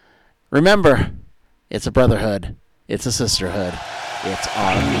 Remember, it's a brotherhood. It's a sisterhood. It's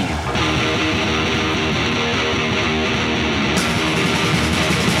our meeting.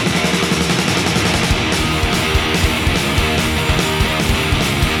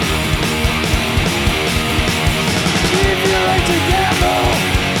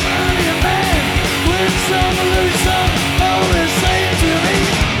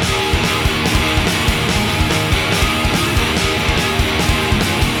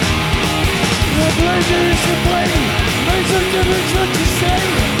 Pleasures to play, makes a difference what you say.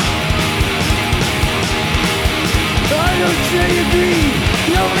 I don't say you be,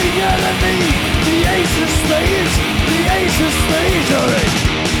 you only gotta be the ace of spades, alright.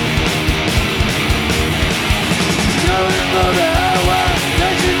 Going for the hour,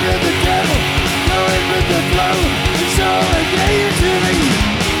 dancing with the devil, going with the flow, it's all a game to me.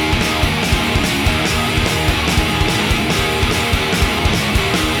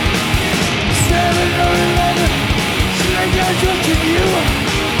 Judging you.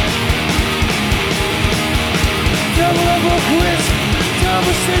 Double up or quit,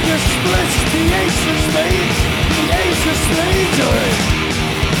 double figure splits, the ace of spades, alright.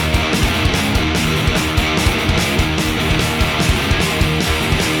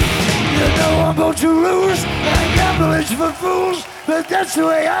 You know I'm about to lose, and gambling's for fools, but that's the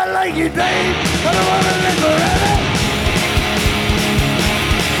way I like it, babe. I don't wanna live forever.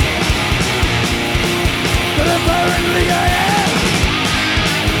 But apparently I am.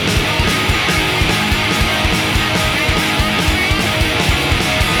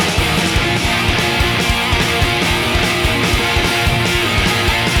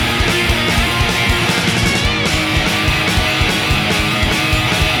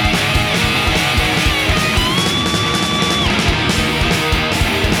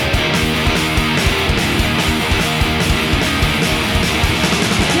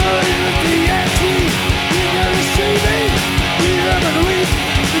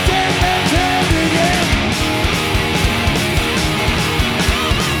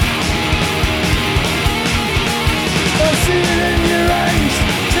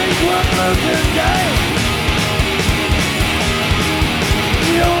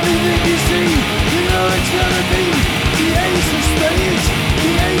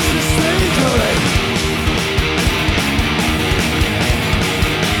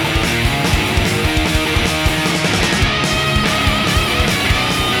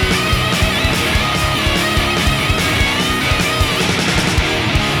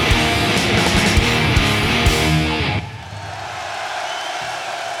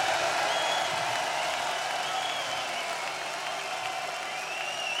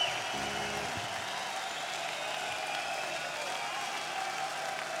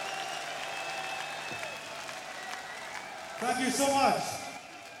 Thank you so much.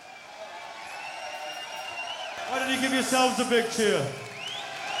 Why don't you give yourselves a big cheer?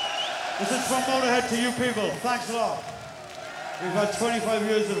 This is from Motorhead to you people. Thanks a lot. We've had 25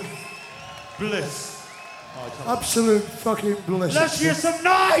 years of bliss. Absolute fucking bliss. Let's hear some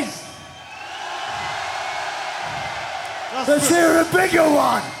noise! Let's hear a bigger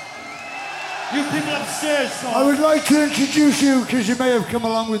one. You people upstairs, come on. I would like to introduce you, because you may have come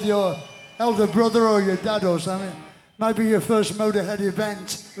along with your elder brother or your dad or something. Might be your first Motorhead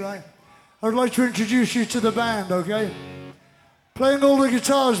event, right? I would like to introduce you to the band, okay? Playing all the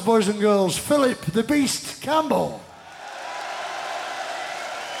guitars, boys and girls, Philip the Beast Campbell.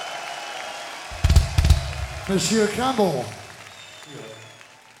 Monsieur Campbell.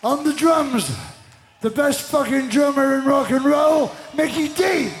 On the drums, the best fucking drummer in rock and roll, Mickey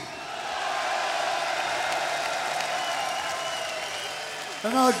D.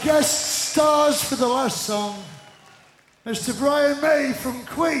 And our guest stars for the last song, Mr. Brian May from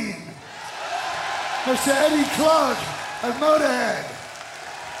Queen, Mr. Eddie Clark of Motorhead.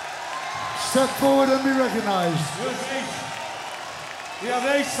 Step forward and be recognized. Where's Ace? We have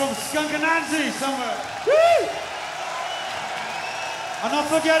Ace from Skunkanansie somewhere. Woo! I'm not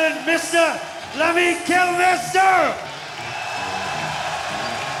forgetting Mr. Let me kill Mister!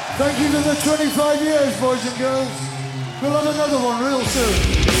 Thank you for the 25 years, boys and girls. We'll have another one real soon.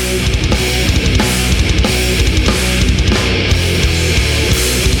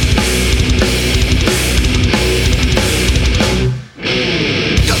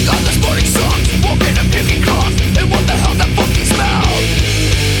 Just got this morning sucked, woke in a puking cough, and what the hell's that funky smell?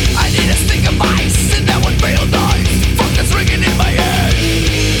 I need a stick of ice, and that would feel nice. Fuck is ringing in my head.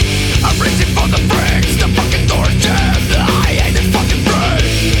 I'm reaching for the bricks, the fucking door's jammed. I ain't the fucking bread.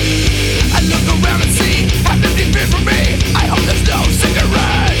 I look around and see half empty beer for me. I hope there's no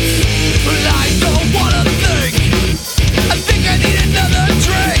cigarettes. But I don't wanna think. I think I need another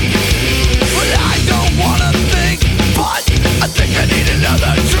drink. But I don't wanna think. But I think I need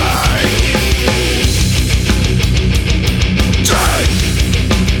another drink. Drink.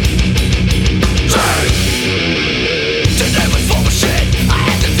 Drink. Today was full of shit. I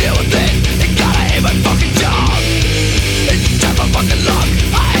had to deal with it. And God, I hate my fucking job. It's time for fucking luck.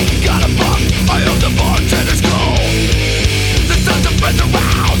 I ain't got a buck. I own the bartender's goal. The sons of friends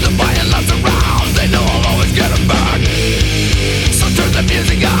around. The buying lots around. They know I'll always get them back. So turn the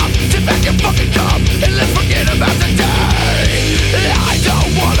music up. Sit back and fucking come. And let's forget about the day. I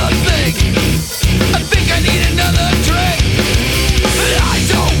don't wanna think. I think I need another drink. I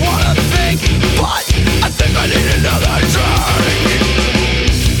don't wanna think. But I think I need another drink.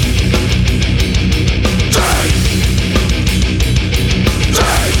 Drink.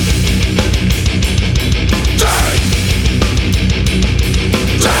 Drink. Drink.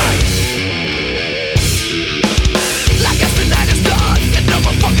 Drink. I guess the night is done and no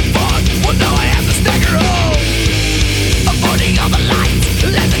more fucking fun. Well, now I have to stagger home, avoiding all the lights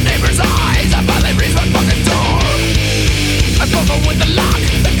and the neighbor's eyes. I finally reached my fucking door. I fumbled with the lock,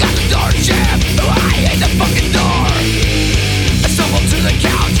 I got the door jammed. Oh, I hate the fucking door. I stumbled to the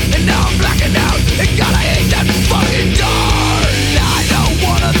couch and now I'm blacking out. And God, I hate that fucking door. Now I don't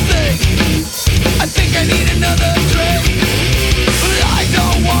wanna think. I think I need another drink. I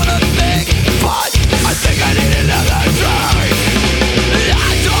don't wanna think, but I think I need another drink.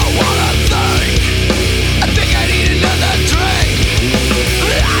 I don't wanna think. I think I need another drink.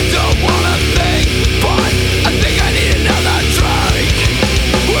 I don't wanna think, but I think I need another drink.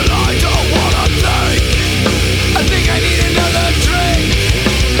 Well, I don't wanna think. I think I need another drink.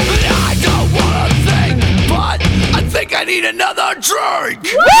 I don't wanna think, but I think I need another drink.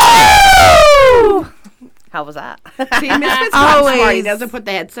 Woo! How was that? See, Misfits always smart. He doesn't put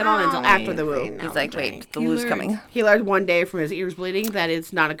the headset on until after the woo. He's like, wait, the woo's coming. He learned one day from his ears bleeding that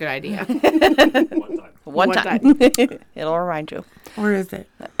it's not a good idea. One time. It'll remind you. Or is it?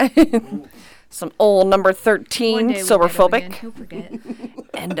 Some old number 13, Soberphobic. He'll forget.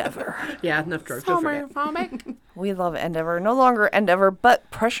 Endeavor. Yeah, enough drugs. Don't forget. We love Endeavor. No longer Endeavor, but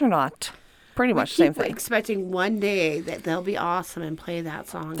Pressure Not. Pretty much same thing. Expecting one day that they'll be awesome and play that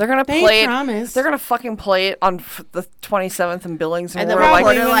song. They're gonna play it. They're gonna fucking play it on the 27th in Billings, and we're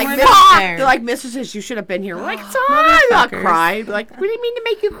like, Mistresses, you should have been here. We're like, sorry, not cry. Like, we didn't mean to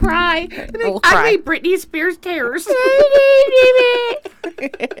make you cry. We'll ugly cry. Britney Spears tears.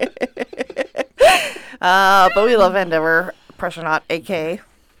 But we love Endeavor. Pressure Not, AK.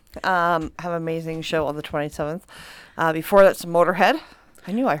 Have an amazing show on the 27th. Before that's Motorhead.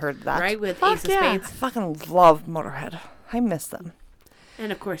 I knew I heard that. Right, with Ace of Spades. I fucking love Motorhead. I miss them.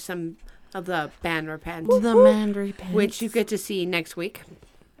 And, of course, some of the band Repent. The band Repent. Which you get to see next week.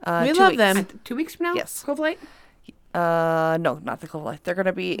 We love them. 2 weeks from now? Yes. Clove Light? No, not the Clove Light. They're going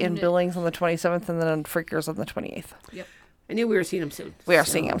to be in Billings on the 27th and then on Freakers on the 28th. Yep. I knew we were seeing them soon. We are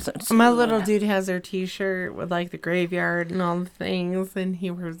seeing them soon. My little dude has their T-shirt with like the graveyard and all the things, and he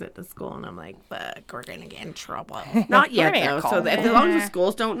wears it to school, and I'm like, "Fuck, we're gonna get in trouble." Not yet, though. So as long as the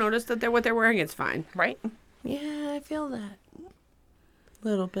schools don't notice that they're what they're wearing, it's fine, right? Yeah, I feel that.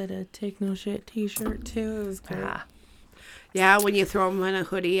 Little bit of take no shit T-shirt too. It was good. Yeah, when you throw them in a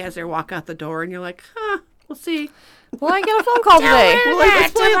hoodie as they walk out the door, and you're like, we'll see. Well, I get a phone call today.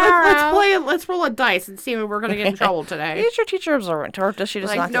 Let's roll a dice and see when we're going to get in trouble today. Is your teacher observant, or does she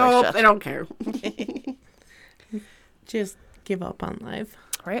just not give a nope, shit? they don't care. Just give up on life.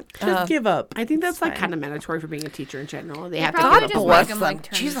 Right? Just give up. I think that's like kind of mandatory for being a teacher in general. They have to God give up. bless them.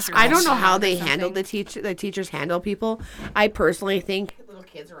 Jesus Christ. I don't know how they handle the teachers handle people. I personally think little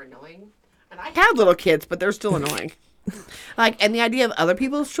kids are annoying. And I have little kids, but they're still annoying. And the idea of other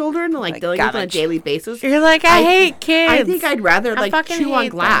people's children, dealing with on a daily basis. You're like, I hate kids. I think I'd rather fucking chew on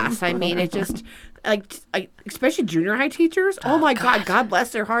hate glass. them. I mean, it just especially junior high teachers. Oh my God,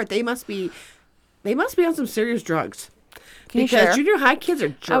 bless their heart. They must be on some serious drugs. Can you share? Junior high kids are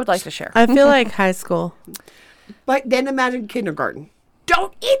jerks. I would like to share. I feel like high school. But then imagine kindergarten.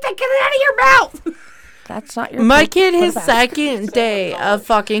 Don't eat the kid out of your mouth. That's not your My poop kid, for his the bag. second day of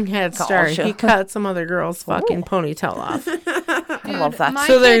fucking Head Start, Gotcha. he cut some other girl's fucking ponytail off. I love that. My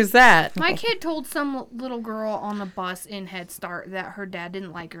So kid- there's that. My kid told some little girl on the bus in Head Start that her dad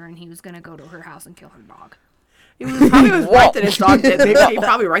didn't like her and he was going to go to her house and kill her dog. He probably was right that his dog did. He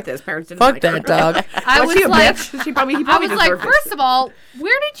probably right that his parents didn't Fuck like that her. dog. I was Was she a like, bitch? He probably I was like, deserved it. first of all,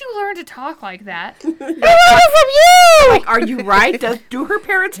 where did you learn to talk like that? from you. Like, are you right? Do her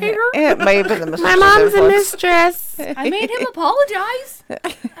parents hate her? It may have been the mistress. My mom's a mistress. I made him apologize.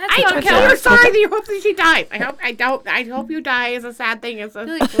 I tell her sorry that you hope that she dies. I hope you die is a sad thing. It's a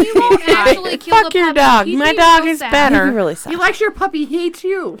He won't actually kill Fuck the your puppy. dog. He's My being dog real is sad. better. He'd be really sad. He likes your puppy. He hates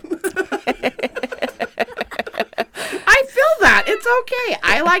you. I feel that. It's okay.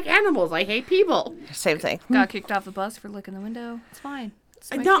 I like animals. I hate people. Same thing. Got kicked off the bus for licking the window. It's fine. It's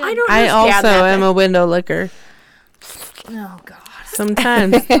my No, kid. I don't I understand also that. am a window licker. Oh, God.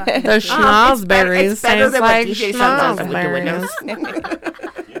 Sometimes the schnozberries it's better taste than what like DJ Sun does with the schnozberries. windows.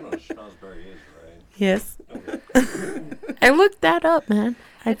 Yes. I looked that up, man.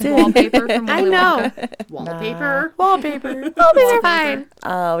 I did. Wallpaper from I Willy know. Wallpaper. Wallpaper. It's fine.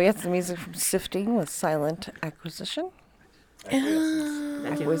 We have some music from Sifting with Silent Acquisition.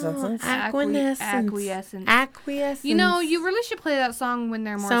 Acquiescence. Acquiescence. Acquiescence. You know, you really should play that song when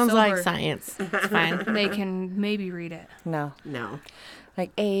they're more Sounds sober. like science. It's fine. They can maybe read it. No. No.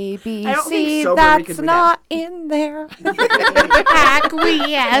 Like A, B, I don't think C, sober we that's could do not in there.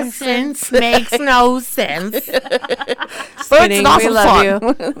 Acquiescence makes no sense. But it's kidding, also we love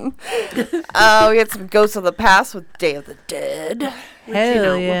fun. We had some Ghosts of the Past with Day of the Dead.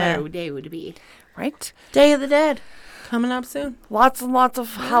 Hell yeah. What day would it be? Right? Day of the Dead. Coming up soon. Lots and lots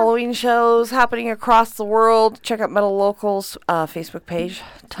of Halloween shows happening across the world. Check out Metal Locals Facebook page.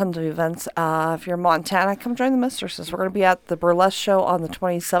 Tons of events. If you're in Montana, come join the Mistresses. We're going to be at the Burlesque show on the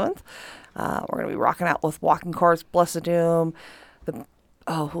 27th. We're going to be rocking out with Walking Corpse, Blessed Doom.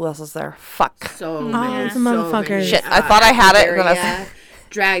 Who else is there? Fuck. So many. Some motherfuckers. Shit, I thought I had it. And then I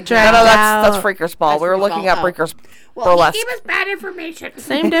Drag no, that's Freakers Ball. We were looking at Freakers Burlesque. He gave us bad information.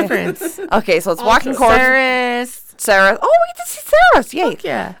 Same difference. Okay, so it's Walking Corpse. Sarah. Oh, we get to see Sarah's. Yay. Fuck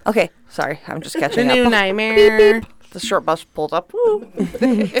yeah. Okay, sorry. I'm just catching The up. New Nightmare. Beep, beep. The short bus pulled up. Woo.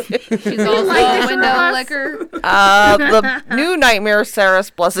 She's also a window licker. The New Nightmare,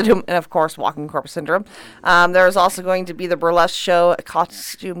 Sarah's, Blessed Doom, and of course, Walking Corpse Syndrome. There's also going to be the Burlesque show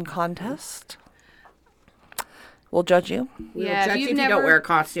costume contest. We'll judge you. We'll Yeah, judge if you you've if you don't never- wear a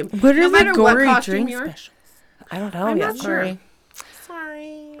costume. What are no the matter what gory costume drink you're. specials? I don't know I'm yet. not sure.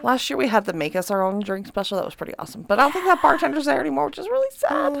 Sorry. Last year we had to make us our own drink special. That was pretty awesome. But I don't think that bartender's there anymore, which is really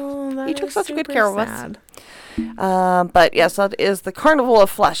sad. Oh, He took is such good super care of sad. us. But yes, that is the Carnival of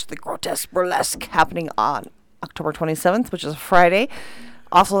Flesh, the Grotesque Burlesque, happening on October 27th, which is a Friday.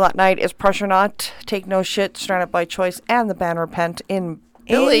 Also that night is Pressure Not, Take No Shit, Stranded by Choice, and the band Repent in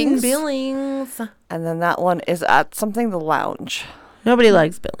Billings. Billings. And then that one is at something the Lounge. Nobody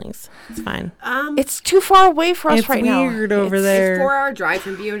likes Billings. It's fine. It's too far away for us It's right now. weird over It's there. 4-hour drive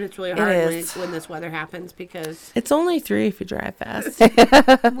from Butte. It's really hard is. when this weather happens because It's only 3 if you drive fast. When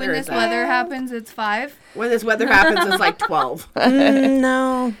There this is that. weather happens, it's 5. when this weather happens, it's like 12.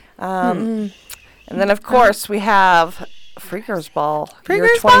 No. And then, of course, we have Freakers Ball, year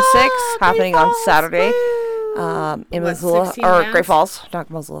Freakers 26, Ball, happening Great on Falls, Saturday in What, Missoula, 16 or bands? Great Falls, not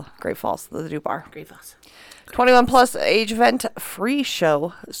Missoula, Great Falls, the Dew Bar. Great Falls. 21 plus age event, free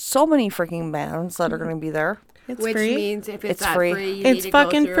show. So many freaking bands that are going to be there. It's Which free. means if it's, It's that free. free, you It's need to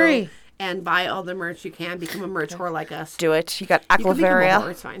fucking go through free. and buy all the merch you can. Become a merch whore like us. Do it. You got You can become a whore,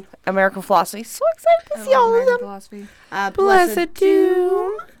 Aquavaria, it's fine. American Philosophy. So excited to see all of them. Philosophy. Blessed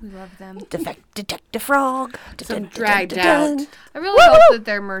Doom. We love them. Detective Frog. Some dragged out. I really hope that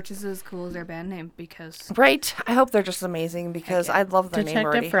their merch is as cool as their band name because Right. I hope they're just amazing because I love their name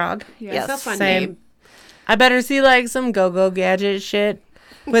already. Detective Frog. Yes. It's a fun Same. name. I better see like some go-go gadget shit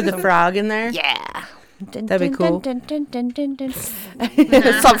with a frog in there. Yeah. That'd be cool. Some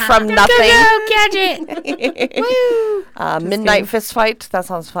from nothing. Gadget. Woo. Midnight Fist Fight. That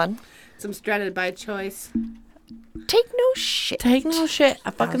sounds fun. Some stranded by choice. Take no shit. Take no shit.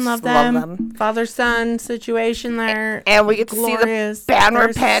 I fucking Yes, love love them. them. Father-son situation there. And we get to see the Glorious. band They're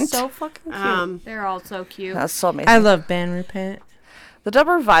Repent. So fucking cute. they're all so cute. That's so amazing. I love band Repent. The Dub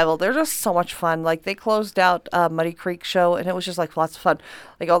Revival, they're just so much fun. Like, they closed out Muddy Creek show, and it was just, like, lots of fun.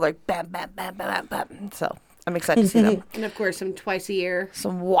 Like, all like, bam, bam, bam, bam, bam, bam. So, I'm excited to see them. And of course, some twice a year.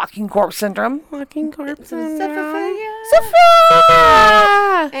 Some Walking Corpse Syndrome. Walking Corpse. Some Syndrome.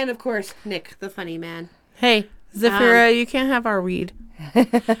 And of course, Nick, the funny man. Hey, Zafira, you can't have our weed.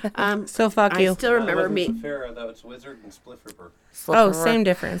 So fuck you. I still remember me. Zafira, though it's Wizard and Splifferber. Oh, same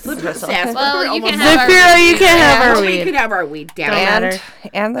difference. Well, you can have Zafira, you can have our We weed. can have our weed down.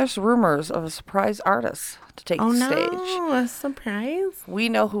 And there's rumors of a surprise artist to take the stage. Oh, no, a surprise. We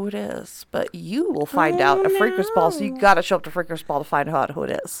know who it is, but you will find out at Freakers Ball, so you gotta show up to Freakers Ball to find out who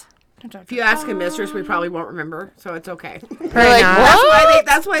it is. If you ask a mistress, we probably won't remember, so it's okay. Like,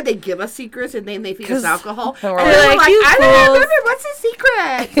 that's why they give us secrets and then they feed us alcohol. And Right. we're like, You I don't fools. remember. What's the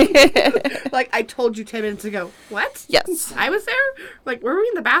secret? Like, I told you 10 minutes ago. What? Yes. I was there? Like, were we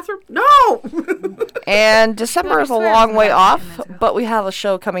in the bathroom? No! And December is a long way off, but we have a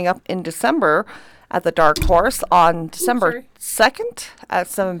show coming up in December at the Dark Horse on December 2nd at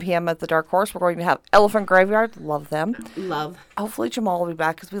 7 p.m. at the Dark Horse. We're going to have Elephant Graveyard. Love them. Love. Hopefully Jamal will be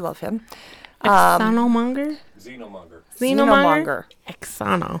back because we love him. Xenomonger? Xenomonger.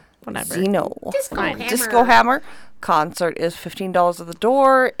 Exono. Whatever. Disco Hammer. Concert is $15 at the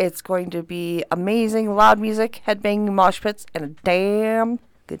door. It's going to be amazing. Loud music, headbanging mosh pits, and a damn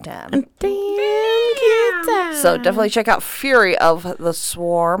good time. So definitely check out Fury of the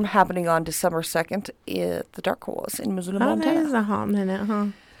Swarm happening on December 2nd at the Dark Horse in Missoula, That Montana. is a hot minute, huh?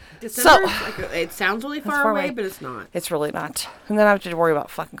 December, it sounds really far away, but it's not. It's really not. And then I have to worry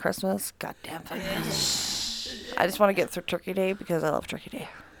about fucking Christmas. Goddamn fucking Christmas. I just want to get through Turkey Day because I love Turkey Day.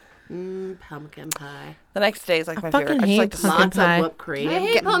 Pumpkin pie. The next day is like my fucking favorite. I just hate like to pumpkin Lots pie. of whipped cream. I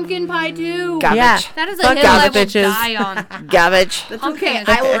hate pumpkin pie too. Garbage. Yeah. That is a Fuck hill I will bitches. die on. Garbage. That's Pumpkin okay. is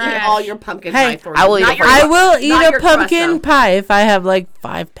I will eat trash. all your pumpkin Hey, pie for you. I will eat Not it your for you. I will eat not a your crust, pumpkin though. pie if I have like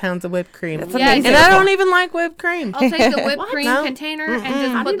 5 pounds of whipped cream. That's Yeah, amazing. And I don't even like whipped cream. I'll take the whipped What? cream No. container and I just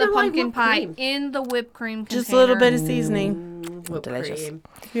don't put the even like pumpkin whipped pie cream. in the whipped cream container. Just a little bit of seasoning. Whipped Delicious. cream.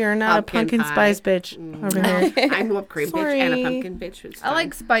 You're not Pumpkin a pumpkin pie. spice bitch over here. I'm a whipped cream bitch and a pumpkin bitch. It's I fine.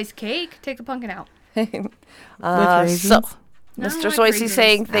 like spice cake. Take the pumpkin out. So, raisins? I Mr. like Swayze raisins.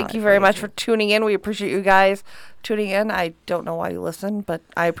 saying I thank like you very much for tuning in. We appreciate you guys tuning in. I don't know why you listen, but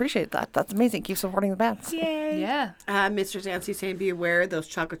I appreciate that. That's amazing. Keep supporting the bands. Yeah. Mr. Zancy saying, be aware those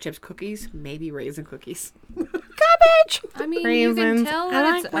chocolate chips cookies, maybe raisin cookies. Garbage! I mean, you can Raisins. tell I that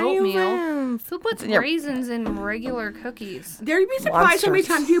like it's oatmeal. raisins. Who puts in your- raisins in regular cookies? You'd be surprised how many Monsters.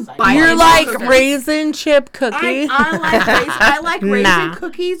 times you buy You're raisin like cookies. raisin chip cookie. I like raisin Nah.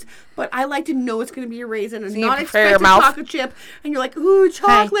 cookies, but I like to know it's going to be a raisin and So you not prepare expect your a mouth? chocolate chip. And you're like, ooh,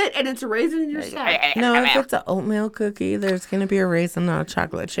 chocolate, and it's a raisin in your side. No, if it's an oatmeal cookie, there's gonna be a raisin, not a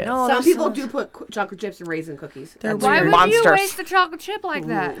chocolate chip. Some people do put chocolate chips in raisin cookies. They're Why weird. would you Monsters. waste a chocolate chip like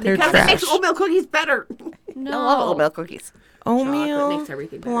that? They're Because it makes trash. oatmeal cookies better. No. I love oatmeal cookies. Oatmeal Chocolate makes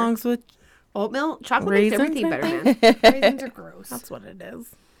everything better. belongs with Oatmeal, chocolate raisins, makes everything I better, think. man. Raisins are gross. That's what it is.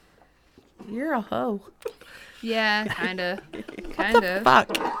 You're a hoe. Yeah, kinda. What Kinda. the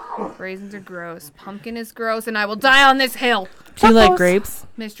fuck? Raisins are gross. Pumpkin is gross, and I will die on this hill. Do you like grapes?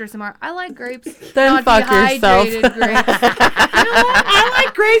 Mistress Amar, I like grapes. Then Not fuck yourself. dehydrated grapes. I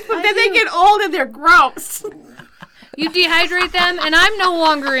like grapes, but then they get old and they're gross. You dehydrate them, and I'm no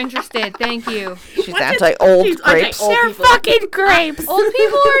longer interested. Thank you. She's anti-old She's grapes. anti-old They're people. fucking grapes. Old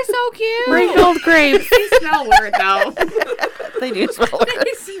people are so cute. Wrinkled grapes. They smell weird, though. They do smell good.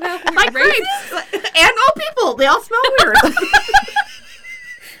 They smell Like grapes. And old people. They all smell weird.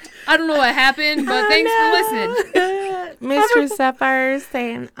 I don't know what happened, but thanks for listening. Mistress Sapphire is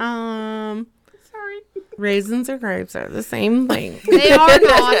saying, Sorry. raisins or grapes are the same thing. They are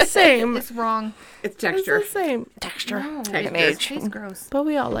not the same. It's wrong. It's It's texture. the same. Texture. No, Texture. it tastes gross. But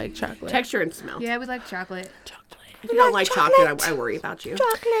we all like chocolate. Texture and smell. Yeah, we like chocolate. If you don't like chocolate, I worry about you.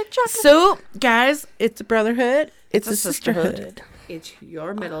 So, guys, it's a brotherhood. It's a sisterhood. It's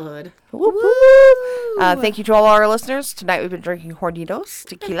your middlehood. Thank you to all our listeners. Tonight we've been drinking Hornitos,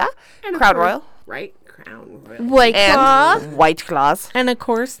 tequila, And of Crown course- Royal, Right? Crown Royal. White Claw. and White Claws. And of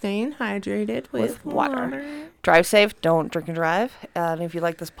course, staying hydrated with water. Drive safe. Don't drink and drive. And if you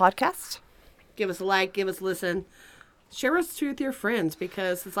like this podcast, Give us a like. Give us a listen. Share us with your friends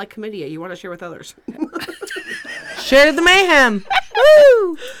because it's like chlamydia. You want to share with others. Share the mayhem.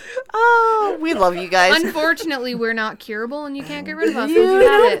 Woo! oh, we love you guys. Unfortunately, we're not curable, and you can't get rid of us. Once you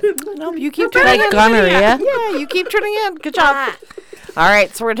have it. No, you keep tuning in. Like gonorrhea. Yeah, you keep tuning in. Good job. All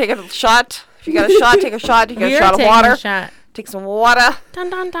right, so we're gonna take a shot. If you got a shot, take a shot. You got We a are shot of taking water. a shot. Take some water. Dun,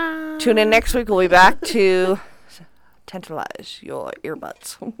 dun, dun. Tune in next week. We'll be back to tantalize your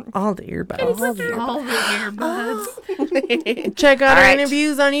earbuds. All the earbuds. All the earbuds. Check out All our right.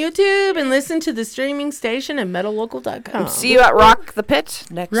 interviews on YouTube and listen to the streaming station at metallocal.com. See you at Rock the Pit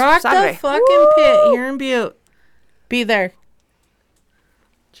next Rock Saturday. the fucking pit here in Butte. Be there.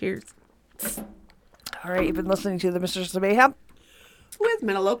 Cheers. All right, you've been listening to the Mistresses of Mayhem with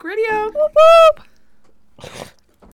Metal Oak Radio. Whoop, whoop.